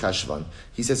Chodesh Cheshvan.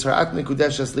 He says, Harat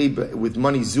mekudeshes li with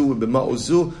money zu b'ma'u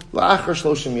zu la'achar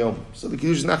shloshim yom. So the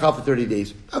Kiddush is not chal for 30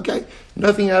 days. Okay,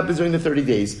 nothing happens during the 30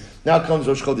 days. Now comes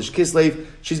Rosh Chodesh Kislev.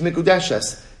 She's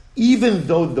mekudeshes, even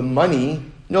though the money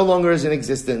no longer is in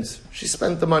existence. She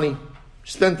spent the money.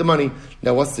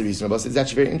 Now, what's the reason? It's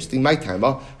actually very interesting. My time,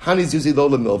 Hani usually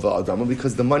lola milva adama,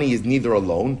 because the money is neither a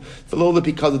loan, lola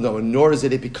pikadon, nor is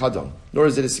it a pikadon, nor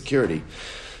is it a security.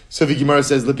 So the Gemara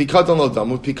says, "Lepikadon lo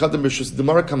damu, pikadon b'shus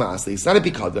demara kama asli." It's not a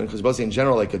pikadon because, in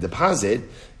general, like a deposit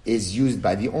is used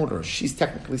by the owner. She's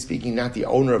technically speaking not the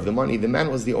owner of the money. The man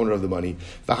was the owner of the money.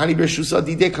 V'hani b'shusa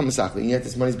didei kama sakli, and yet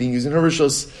this money is being used in her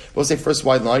rishus. We'll say first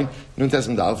wide line. Nun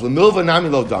tesam dalaf lemilva nami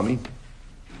lo dami.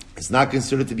 It's not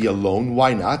considered to be a loan.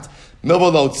 Why not?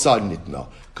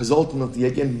 Because ultimately,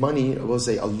 again, money, we'll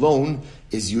say a loan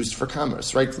is used for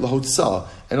commerce, right?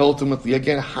 And ultimately,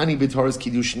 again, Hani B'Torah's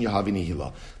Kiddushin Yahavi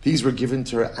Nihila. These were given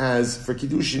to her as for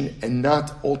Kiddushin and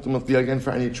not ultimately, again,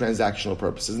 for any transactional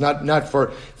purposes, not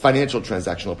for financial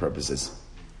transactional purposes.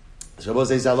 So we'll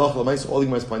say, all you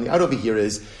must find out over here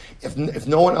is, if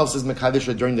no one else is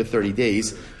Mekadesh during the 30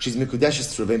 days, she's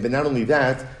Mekudeshes Reuven, but not only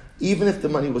that, even if the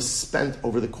money was spent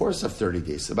over the course of 30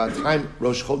 days, so by the time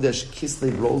Rosh Chodesh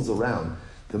Kislev rolls around,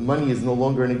 the money is no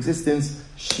longer in existence,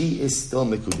 she is still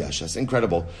Mekudesh. That's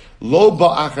incredible. Lo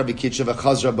ba'achar v'kitcha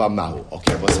v'chazra ba'mahu.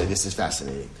 Okay, we'll say this is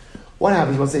fascinating. What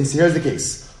happens? We'll say, so here's the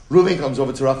case. Reuven comes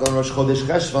over to Rachel on Rosh Chodesh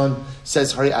Cheshvan,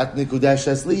 says, Hariat Nikudesh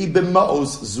Esli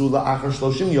b'ma'os zula achar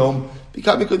shloshim yom,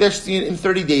 become Nikudesh in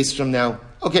 30 days from now.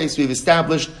 Okay, so we've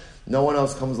established no one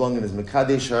else comes along and is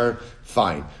Mekadesh her,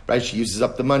 fine. Right? She uses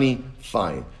up the money,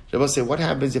 fine. Rabbi say, what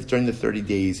happens if during the 30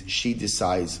 days she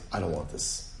decides, I don't want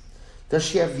this? Does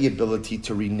she have the ability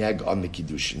to renege on the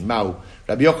Kiddushin?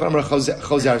 Rabbi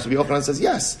Yochanan says,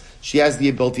 yes, she has the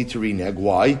ability to renege.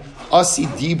 Why? Asi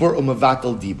dibur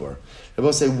umavatal dibur.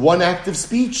 Rabbi say, one act of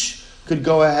speech could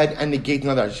go ahead and negate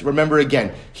another. Remember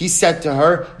again, he said to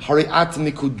her, Hariat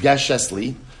nikudesh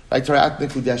esli, right? Hariat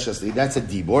nikudesh esli, that's a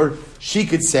dibur. She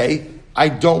could say, I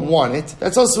don't want it.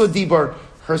 That's also a dibur.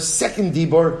 Her second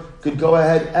dibur could go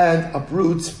ahead and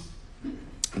uproot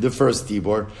the first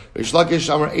dibur. Rish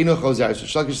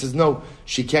Lakish says, no,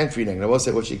 she can't renege. And I will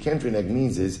say what she can't renege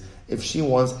means is, if she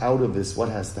wants out of this, what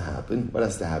has to happen? What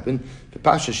has to happen? The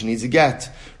pasha, she needs a get.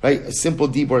 Right? A simple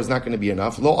dibur is not going to be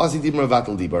enough. Lo azi dibur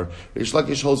vatal dibur. Rish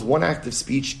Lakish holds one act of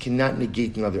speech cannot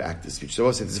negate another act of speech. So I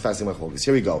will say this is fascinating machlokes.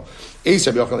 Here we go. Eis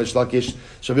Rabbi Yochanan Rish Lakish.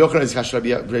 Rabbi Yochanan is Chash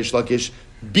Rabbi Rish Lakish.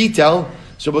 Bitel.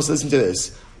 So let's listen to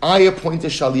this. I appoint a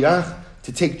shaliach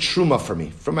to take truma for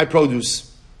me, from my produce.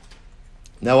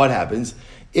 Now what happens?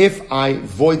 If I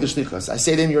void the shlichus, I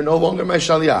say to him, you're no longer my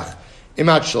shaliach.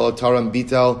 Imat shal taram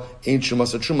bitel ain't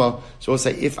trumas or truma. So we'll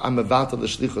say, if I'm about the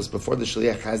shlichus before the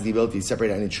shaliach has the ability to separate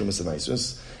any trumas and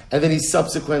yeshuos, and then he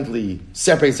subsequently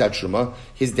separates that truma,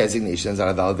 his designation is not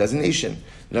a valid designation.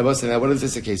 And I say, now what is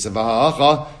this a case of?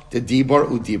 The dibor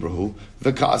udibrahu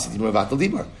v'kaasi dibor vatal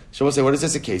dibor. So we'll say, what is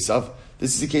this a case of?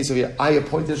 This is a case of, I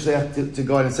appointed shliach to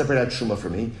go ahead and separate that truma for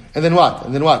me. And then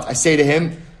what? I say to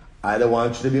him, I don't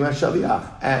want you to be my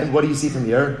shaliach. And what do you see from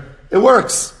here? It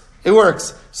works.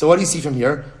 So what do you see from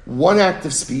here? One act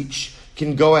of speech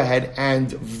can go ahead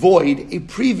and void a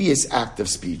previous act of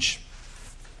speech.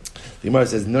 The Gemara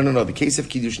says, no. The case of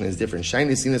Kiddushin is different.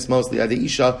 Shaindy seen this mostly ade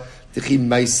isha tichi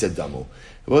ma'aseh damu.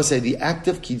 I will say the act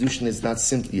of Kiddushin is not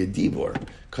simply a dibur.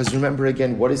 Because remember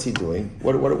again, what is he doing?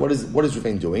 What is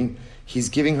Reuven doing? He's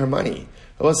giving her money.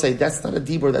 I will say that's not a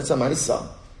dibur, that's a ma'aseh.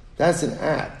 That's an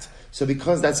act. So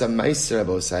because that's a ma'aseh, I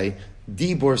will say,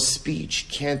 dibur speech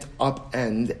can't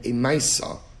upend a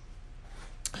ma'aseh.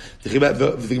 The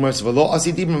Gemara says, "V'lo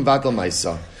asi dibur vatal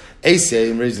ma'aseh."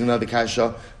 Eisei raising another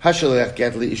kasha. Hashaliach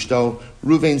get li ishto.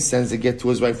 Reuven sends a get to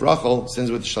his wife Rachel. Sends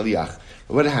with the shaliach.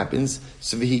 What happens?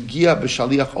 So v'higia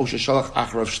b'shaliach o sheshalach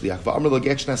acharav shliach. V'amr lo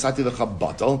get shnasati lecha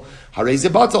batal. Harei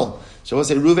batal. So we'll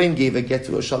say Reuven gave a get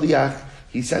to a shaliach.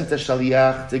 He sent a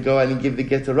shaliach to go and give the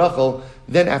get to Rachel.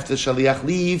 Then after the shaliach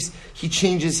leaves, he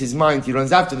changes his mind. He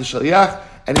runs after the shaliach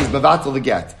and he's mavatal the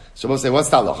get. So we'll say, what's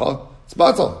that halacha? It's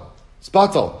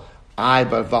batal.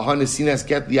 But v'hana sinas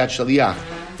get liat shaliach.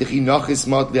 Tichi nachis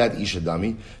mat liat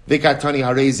ishadami. V'katani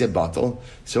harei batal.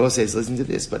 So we'll say, listen to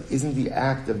this, but isn't the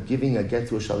act of giving a get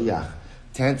to a shaliach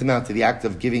tantamount to the act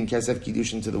of giving kesef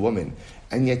kiddushin to the woman,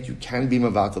 and yet you can be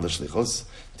mavatal the shlichus?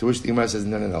 To which the Gemara says,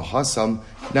 no. Hasam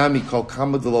nami kol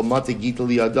kamadolo mate gita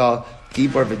liyada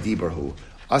dibor v'diborhu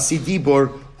asi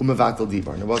dibor umavatal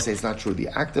dibor. And I will say it's not true. The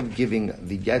act of giving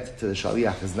the get to the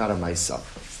shaliach is not a ma'aseh.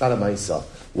 It's not a ma'aseh.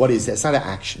 What is that? It's not an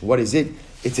action. What is it?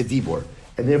 It's a dibor.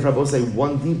 And therefore I will say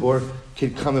one dibor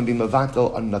can come and be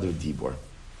mavatal another dibor.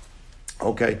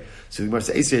 Okay, so the Gemara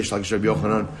says, Reish Lakish Rabbi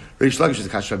Yochanan. Reish Lakish is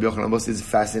Kash Rabbi Yochanan. This is a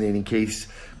fascinating case.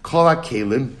 Kol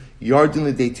HaKelim Yardin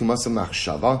L'Dei Tumasa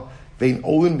Machshava Vein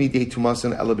Olin B'Dei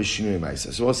Tumasan Ela B'Shinui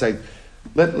Ma'isa. So we'll say,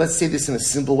 let's say this in a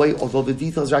simple way, although the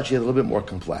details are actually a little bit more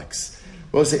complex.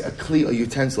 We'll say a kli, a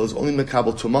utensil, is only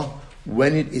mekabel tumah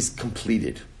when it is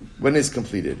completed. When it is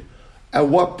completed. At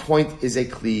what point is a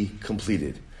kli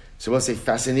completed? So we'll say,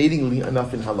 fascinatingly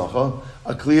enough in halacha,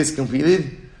 a kli is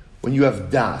completed when you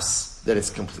have das, that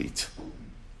it's complete.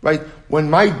 Right? When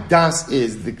my das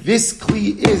is, this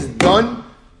kli is done,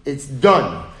 it's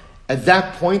done. At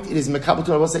that point, it is mekabel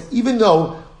tumah. I will say, even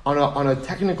though on a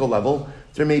technical level,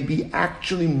 there may be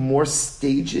actually more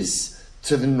stages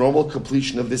to the normal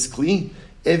completion of this kli,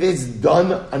 if it's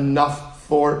done enough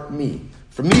for me.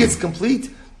 For me, it's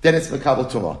complete, then it's mekabel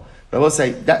tumah. But I will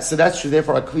say, that's true.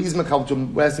 Therefore, a kli is mekabel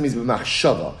tumah, what it means is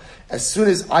b'machshava. As soon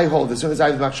as I have the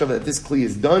machshava that this kli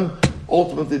is done,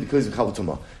 ultimately the kli is mekabel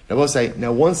tumah. I will say,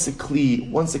 now once a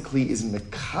kli is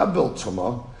mekabel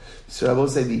tumah, so I will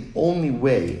say the only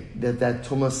way that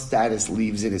tumah status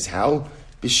leaves it is how?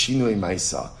 B'shinui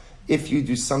ma'isa. If you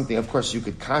do something, of course you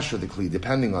could kasher the kli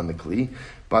depending on the kli,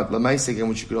 but l'maisa again,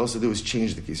 what you could also do is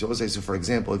change the kli. So I will say, so for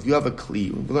example, if you have a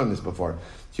kli, we've learned this before,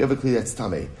 if you have a kli that's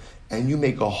tameh, and you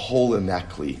make a hole in that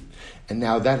kli, and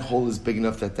now that hole is big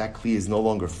enough that kli is no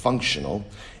longer functional,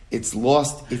 it's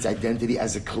lost its identity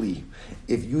as a kli.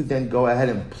 If you then go ahead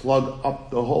and plug up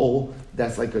the hole,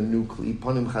 that's like a new kli.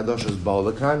 Panim chadashos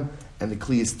ba'olakan, and the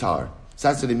kli is tar. So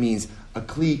that's what it means. A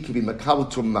kli can be makabel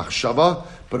to machshava,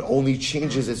 but only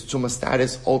changes its tuma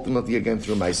status ultimately again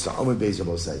through maisa. Amud Beis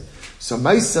will say. So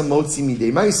maisa motzi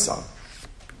midei maisa.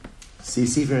 So you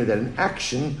see from here that an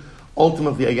action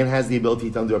ultimately again has the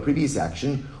ability to undo a previous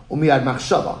action, umiyad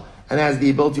machshava, and has the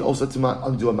ability also to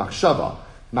undo a machshava.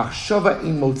 Machshava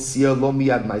in motzia lo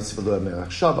miyad maisa v'lo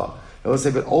machshava. I will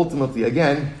say, but ultimately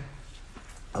again,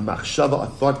 a machshava, a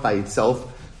thought by itself,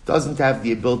 doesn't have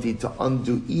the ability to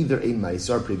undo either a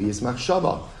maisa or previous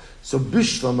machshava. So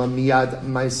bishlama miyad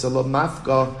maisa lo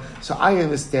mafka. So I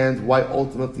understand why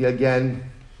ultimately again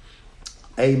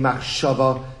a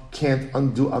machshava can't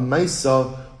undo a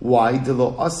maisa. Why?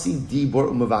 Delo asi dibor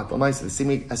umavat maisa. The same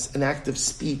way as an act of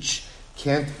speech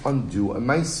can't undo a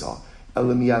maisa.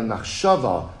 Elamiyad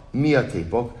machshava miyad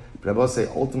tepok. But I will say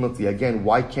ultimately again,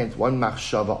 why can't one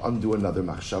machshava undo another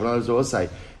machshava? In other words, I will say,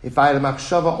 if I had a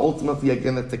machshava, ultimately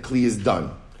again that the kli is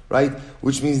done, right?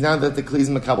 Which means now that the kli is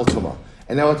makabel tumah.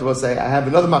 And now what I will say, I have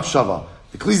another machshava.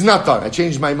 The kli is not done. I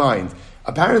changed my mind.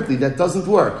 Apparently that doesn't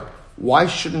work. Why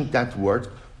shouldn't that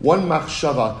work? One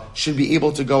machshava should be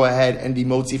able to go ahead and be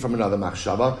motzi from another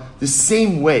machshava, the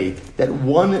same way that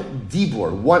one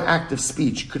dibor, one act of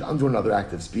speech, could undo another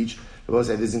act of speech. I will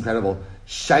say, this is incredible.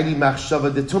 Shaydi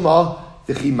machshava de tumah,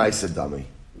 dechi maisa dami.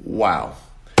 Wow.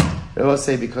 I will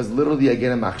say, because literally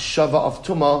again, a machshava of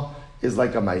tumah is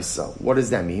like a maisa. What does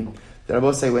that mean? That I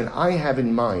will say, when I have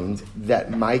in mind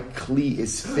that my kli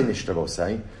is finished, I will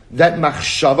say, that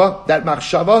machshava,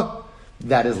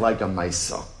 that is like a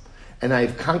maisa. And I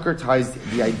have concretized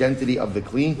the identity of the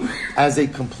kli as a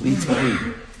complete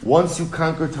kli. Once you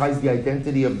concretize the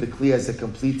identity of the kli as a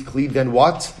complete kli, then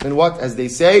what? Then what? As they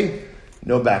say,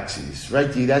 no backseas,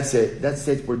 right? That's it. That's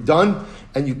it. We're done,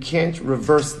 and you can't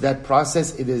reverse that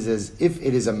process. It is as if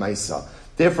it is a maisa.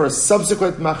 Therefore, a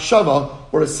subsequent machshava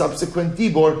or a subsequent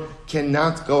dibor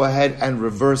cannot go ahead and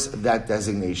reverse that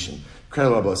designation.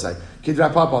 So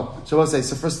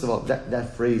first of all,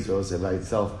 that phrase by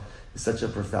itself is such a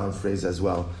profound phrase as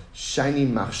well. Shiny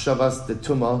machshavas de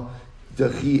tuma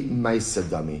dechi maisa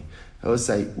dami. I will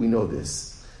say, we know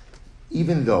this.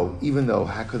 Even though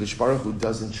HaKadosh Baruch Hu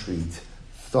doesn't treat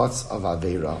thoughts of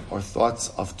Aveira or thoughts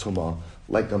of Tumah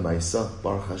like a Maisa,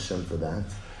 Baruch Hashem for that.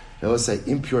 I will say,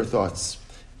 impure thoughts,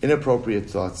 inappropriate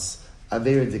thoughts,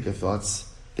 Aveira-dika thoughts,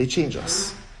 they change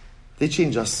us. They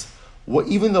change us.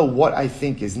 Even though what I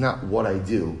think is not what I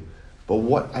do, but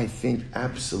what I think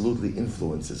absolutely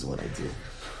influences what I do.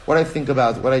 What I think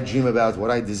about, what I dream about,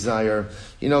 what I desire,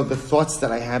 the thoughts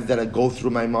that I have that I go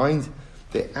through my mind,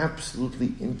 they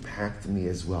absolutely impact me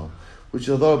as well. Which,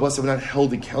 although we're not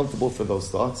held accountable for those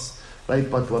thoughts,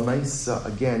 right? But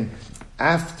again,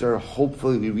 after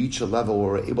hopefully we reach a level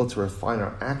where we're able to refine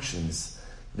our actions,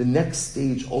 the next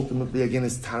stage ultimately again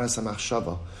is taras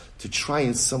hamachshava, to try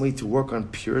in some way to work on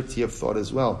purity of thought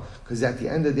as well. Because at the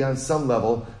end of the day, on some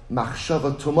level,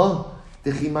 machshava tumah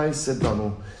dechimai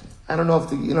sedanu. I don't know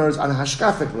if on a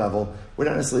hashkafic level, we're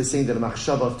not necessarily saying that a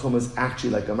machshava of tumah is actually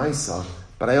like a maisa,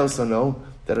 but I also know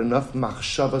that enough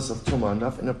machshavas of tumah,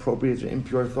 enough inappropriate or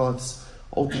impure thoughts,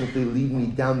 ultimately lead me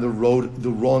down the road,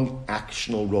 the wrong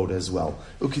actional road as well.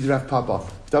 Rav Papa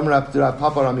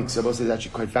Ramik is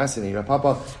actually quite fascinating. Rav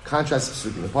Papa contrasts the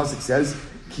pasuk says,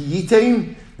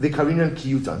 "Kiyitain the karinan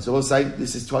kiyutan." So we'll say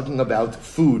this is talking about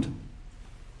food.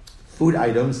 Food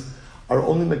items are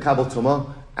only mekabel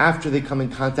tumah after they come in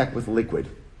contact with liquid,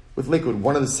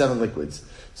 one of the 7 liquids.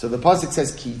 So the pasuk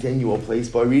says kiyitain, you will place,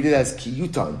 but I read it as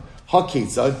kiyutan.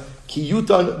 Ha-ketzad,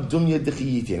 kiyutan dumya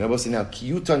dechiyitain. I will say now,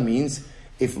 kiyutan means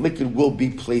if liquid will be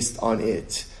placed on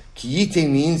it. Kiyitain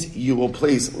means you will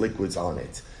place liquids on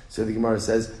it. So the Gemara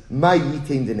says, ma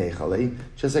yitain denechale.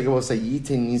 Just like I will say,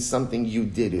 yitain means something you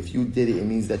did. If you did it, it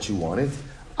means that you want it.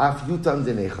 Af yutan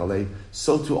denechale.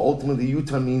 So too, ultimately,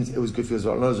 yutan means it was good for you as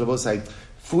well. In other words, I will say,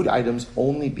 food items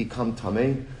only become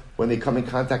tameh when they come in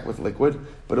contact with liquid,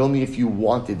 but only if you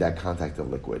wanted that contact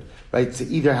of liquid, right? So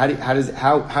either how does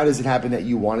it happen that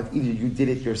you want it? Either you did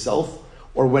it yourself,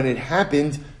 or when it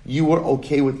happened, you were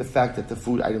okay with the fact that the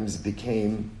food items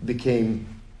came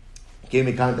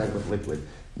in contact with liquid.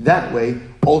 That way,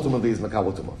 ultimately, is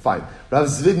makabel tumah. Fine. Rav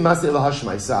Zvid Maseh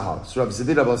Lahashmai Saha. So Rav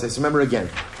Zvid Rabbi says, remember again,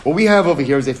 what we have over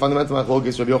here is a fundamental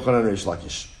machlokas Rabbi Yochanan and Reish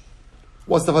Lakish.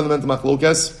 What's the fundamental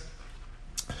machlokas?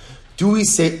 Do we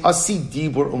say asi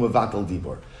dibur umevatel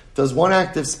dibur? Does one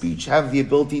act of speech have the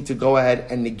ability to go ahead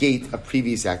and negate a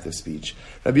previous act of speech?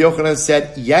 Rabbi Yochanan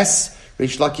said yes.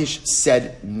 Reish Lakish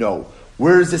said no.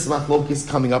 Where is this machlokes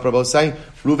coming up, Rabbi saying?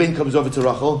 Reuven comes over to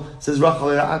Rachel, says,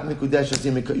 Rachel,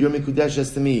 you're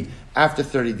mikudeshes to me after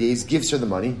 30 days, gives her the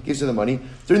money.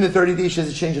 During the 30 days, she has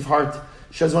a change of heart.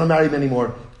 She doesn't want to marry him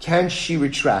anymore. Can she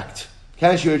retract?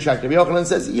 Rabbi Yochanan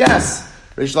says, yes.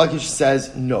 Reish Lakish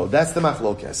says, no. That's the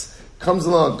machlokes. Comes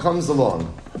along.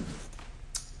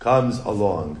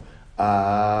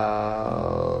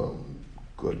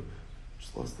 Good.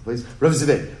 Just lost the place. Rav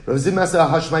Zvid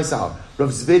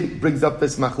brings up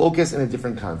this machlokes in a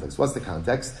different context. What's the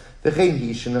context? So Rav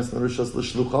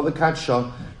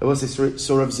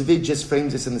Zvid just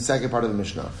frames this in the second part of the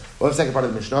Mishnah. What's the second part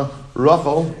of the Mishnah?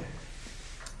 Rachel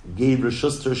gave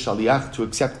Rishus to Shaliach to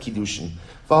accept Kiddushin.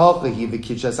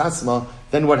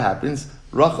 Then what happens?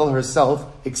 Rachel herself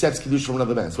accepts Kiddushin from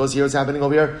another man. So what's happening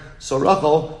over here? So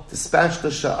Rachel dispatched a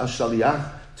Shaliach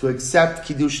to accept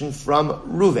Kiddushin from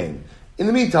Reuven. In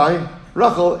the meantime,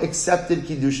 Rachel accepted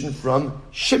Kiddushin from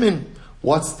Shimon.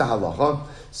 What's the halacha?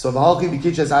 So v'halchi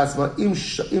v'kidshas asma im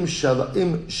shala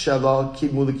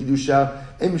kidmu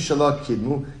l'kiddusha im shala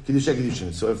kidmu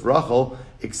kiddushin. So if Rachel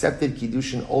accepted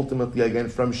Kiddushin ultimately again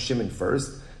from Shimon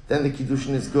first, then the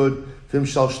Kiddushin is good. But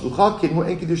if her,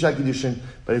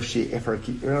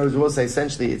 in other words, we'll say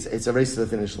essentially it's a race to the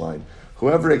finish line.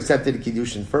 Whoever accepted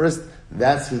Kiddushin first,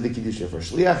 that's who the Kiddushin for.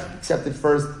 Shliach accepted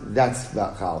first, that's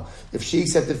Chal. If she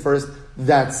accepted first,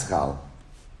 that's Chal.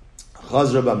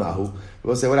 Chazra b'mahu.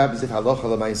 We'll say, what happens if halacha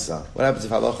l'maisa?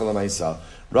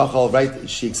 Rachel, right,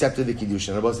 she accepted the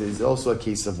Kiddushin. There's also a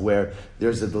case of where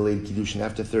there's a delayed Kiddushin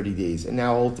after 30 days. And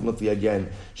now ultimately again,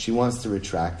 she wants to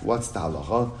retract. What's the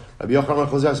halacha? Rabbi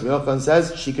Yochanan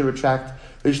says she can retract.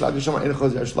 Rish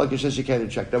Lakish says she can't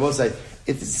retract. I will say,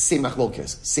 it's the same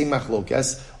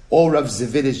machlokes. All Rav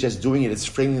Zvid is just doing it. It's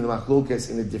framing the machlokes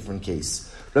in a different case.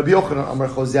 Rabbi Yochanan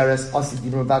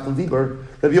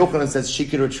says she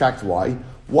can retract. Why?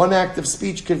 One act of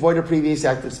speech could void a previous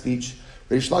act of speech.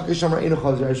 Rish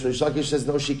Lakish says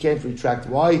no, she can't retract.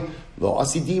 Why? One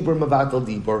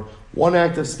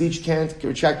act of speech can't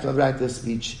retract another act of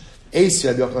speech.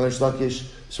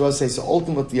 So I'll say, so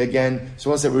ultimately again,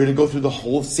 so I'll say we're going to go through the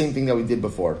whole same thing that we did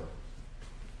before.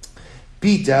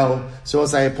 Bitel, so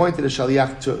as I appointed a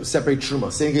shaliach to separate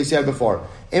truma. Same case you had before.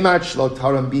 Emat shlo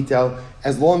taram bitel,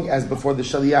 as long as before the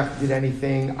shaliach did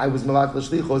anything, I was malat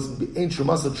l'shlichos, ain't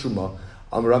truma so truma.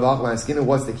 Rabbi Chaim Glazer,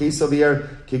 what's the case over here?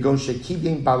 Kigon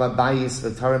shekidim balabayis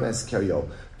v'taram eskerio.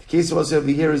 The case also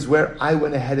over here is where I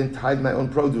went ahead and tied my own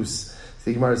produce.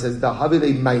 The Gemara says, the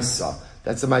havile maisa.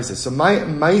 That's a maisa. So my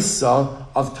maisa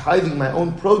of tithing my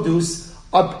own produce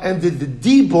upended the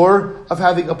dibor of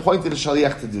having appointed a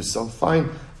shaliach to do so. Fine.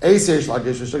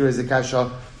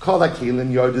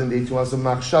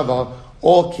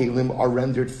 All kelim are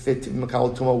rendered fit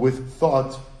Makal Tuma with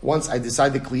thought. Once I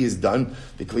decide the kli is done,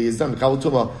 Makal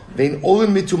Tuma.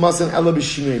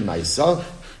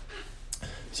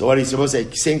 So what do you supposed to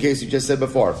say? Same case you just said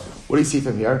before. What do you see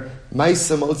from here? An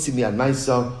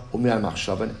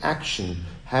action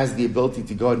has the ability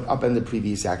to go and upend the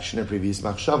previous action and previous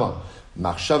machshava.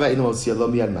 But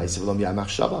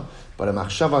a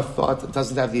machshava thought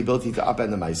doesn't have the ability to upend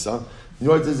the maisa,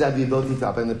 nor does it have the ability to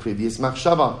upend the previous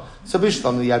machshava. So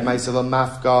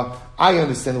I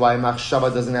understand why a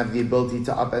machshava doesn't have the ability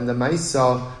to upend the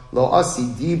maisa. Lo asi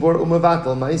dibor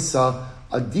umevatel maisa.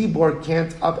 A dibor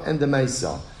can't upend the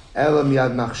maisa. Ela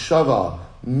miyad machshava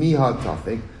miha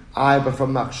tafik. But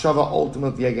from machshava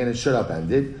ultimately again it should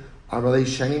upend it. Amalei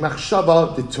sheni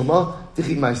machshava the tuma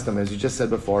tichid ma'istam, as you just said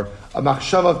before. A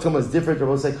machshava of tuma is different. I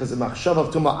will say because a machshava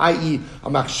of tuma, i.e., a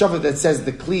machshava that says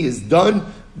the kli is done,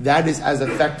 that is as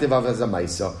effective as a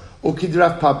maisa.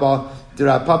 Ukidirav papa,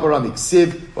 dirav papa rami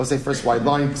ksiv. We'll say first wide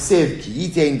line ksiv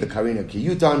kiyitain the karina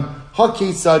kiyutan ha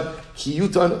kesad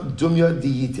kiyutan dumya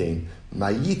diyitain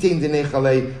mayitain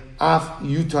dinechale af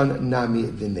yutan nami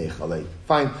dinechale.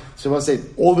 Fine. So we'll say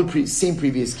all the same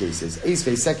previous cases. Ace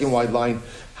second wide line.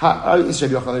 A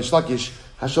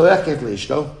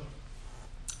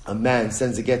man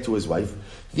sends a get to his wife.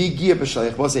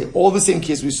 We'll say all the same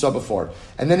case we saw before.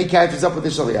 And then he catches up with the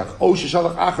shaliach. Or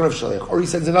he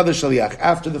sends another shaliach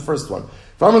after the first one.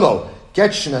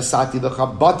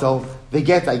 The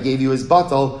get I gave you is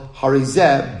batal.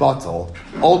 Harizeh batal.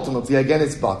 Ultimately, again,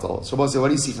 it's batal. So we'll say, what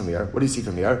do you see from here?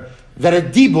 That a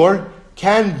dibor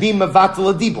can be mevatel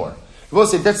a dibor. We'll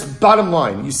say that's bottom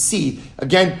line. You see,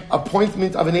 again,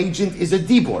 appointment of an agent is a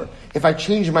dibor. If I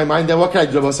change my mind, then what can I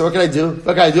do? We'll say, what can I do?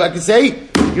 I can say,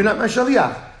 you're not my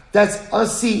shaliach. That's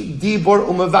asi dibor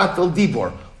umevatel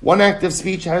dibor. One act of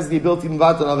speech has the ability to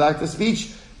mevatel another act of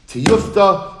speech.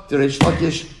 Tiyufta, to Reish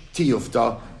Lakish,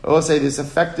 tiyufta. We'll say this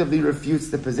effectively refutes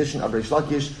the position of Reish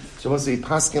Lakish. So we'll say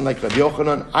paskin like Rabbi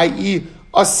Yochanan, i.e.,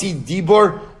 asi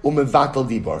dibor umevatal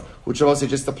dibor. Which also,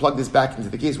 just to plug this back into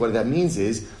the case, what that means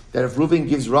is that if Reuven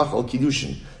gives Rachel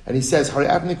Kiddushin, and he says,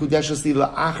 become Mekudeshes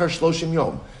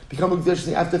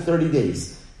after 30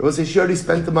 days. It will say she already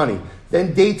spent the money.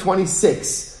 Then day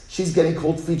 26, she's getting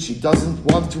cold feet. She doesn't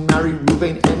want to marry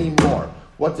Reuven anymore.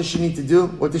 What does she need to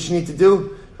do? All she needs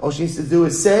to do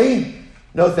is say,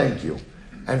 no thank you.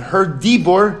 And her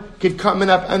dibor could come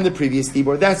up and the previous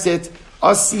dibor. That's it.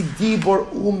 Asi dibor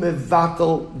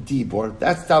umevatal dibor.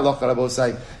 That's the halacha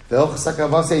Rabosai. The halacha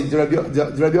sakavasei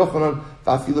Rabbi Yochanan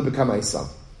va'afilu b'kamaisa.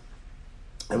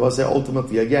 And we'll say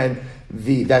ultimately again,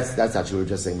 that's actually what we were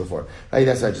just saying before. Right?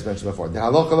 That's what I just mentioned before. The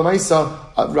halacha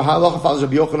l'maisa, halacha follows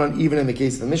Rabbi Yochanan even in the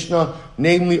case of the Mishnah,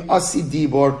 namely asi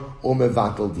dibor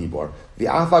umevatal dibor. The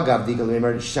afagav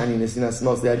dikalemer shani nesinas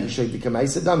nos le'ad ishay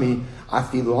dikamaisa dami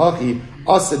afilu hachi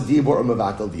asa dibor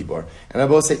umevatal dibor. And I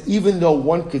will say, even though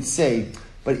one could say,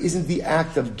 but isn't the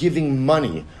act of giving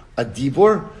money a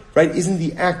dibor? Right? Isn't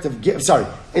the act of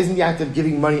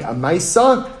giving money a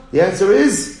maisa? The answer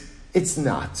is, it's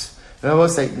not. And I will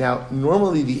say, now,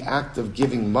 normally the act of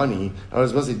giving money, I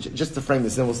was going to say, just to frame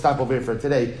this, and then we'll stop over here for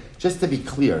today, just to be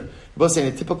clear. I will say,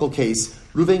 in a typical case,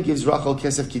 Reuven gives Rachel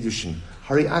kesef kiddushin.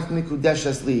 Hari'at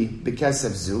mikudeshes li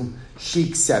bekesef zu. She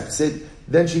accepts it.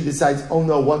 Then she decides, oh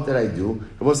no, what did I do?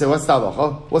 I will say, what's the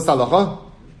halacha?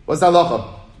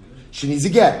 She needs a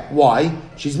get. Why?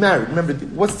 She's married. Remember,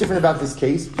 what's different about this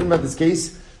case?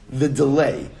 The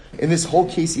delay. In this whole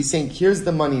case, he's saying, here's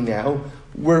the money now.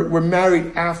 We're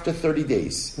married after 30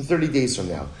 days. 30 days from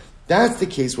now. That's the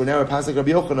case where now we're passing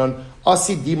Rabbi Yochanan,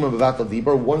 Asi Dimar Bavatal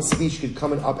Dibur. One speech could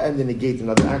come and upend and negate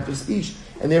another act of speech,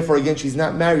 and therefore, again, she's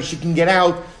not married. She can get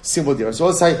out, simple dibur. So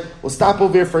we'll stop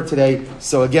over here for today.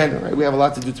 So again, right, we have a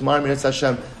lot to do tomorrow, Mitzvah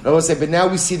Hashem. But now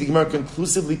we see the Gemara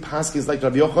conclusively paskes like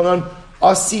Rabbi Yochanan,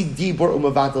 Asi Dibur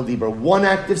Umavatal Dibur. One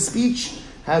act of speech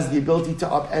has the ability to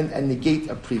upend and negate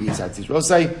a previous act.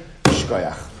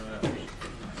 Shkoyach.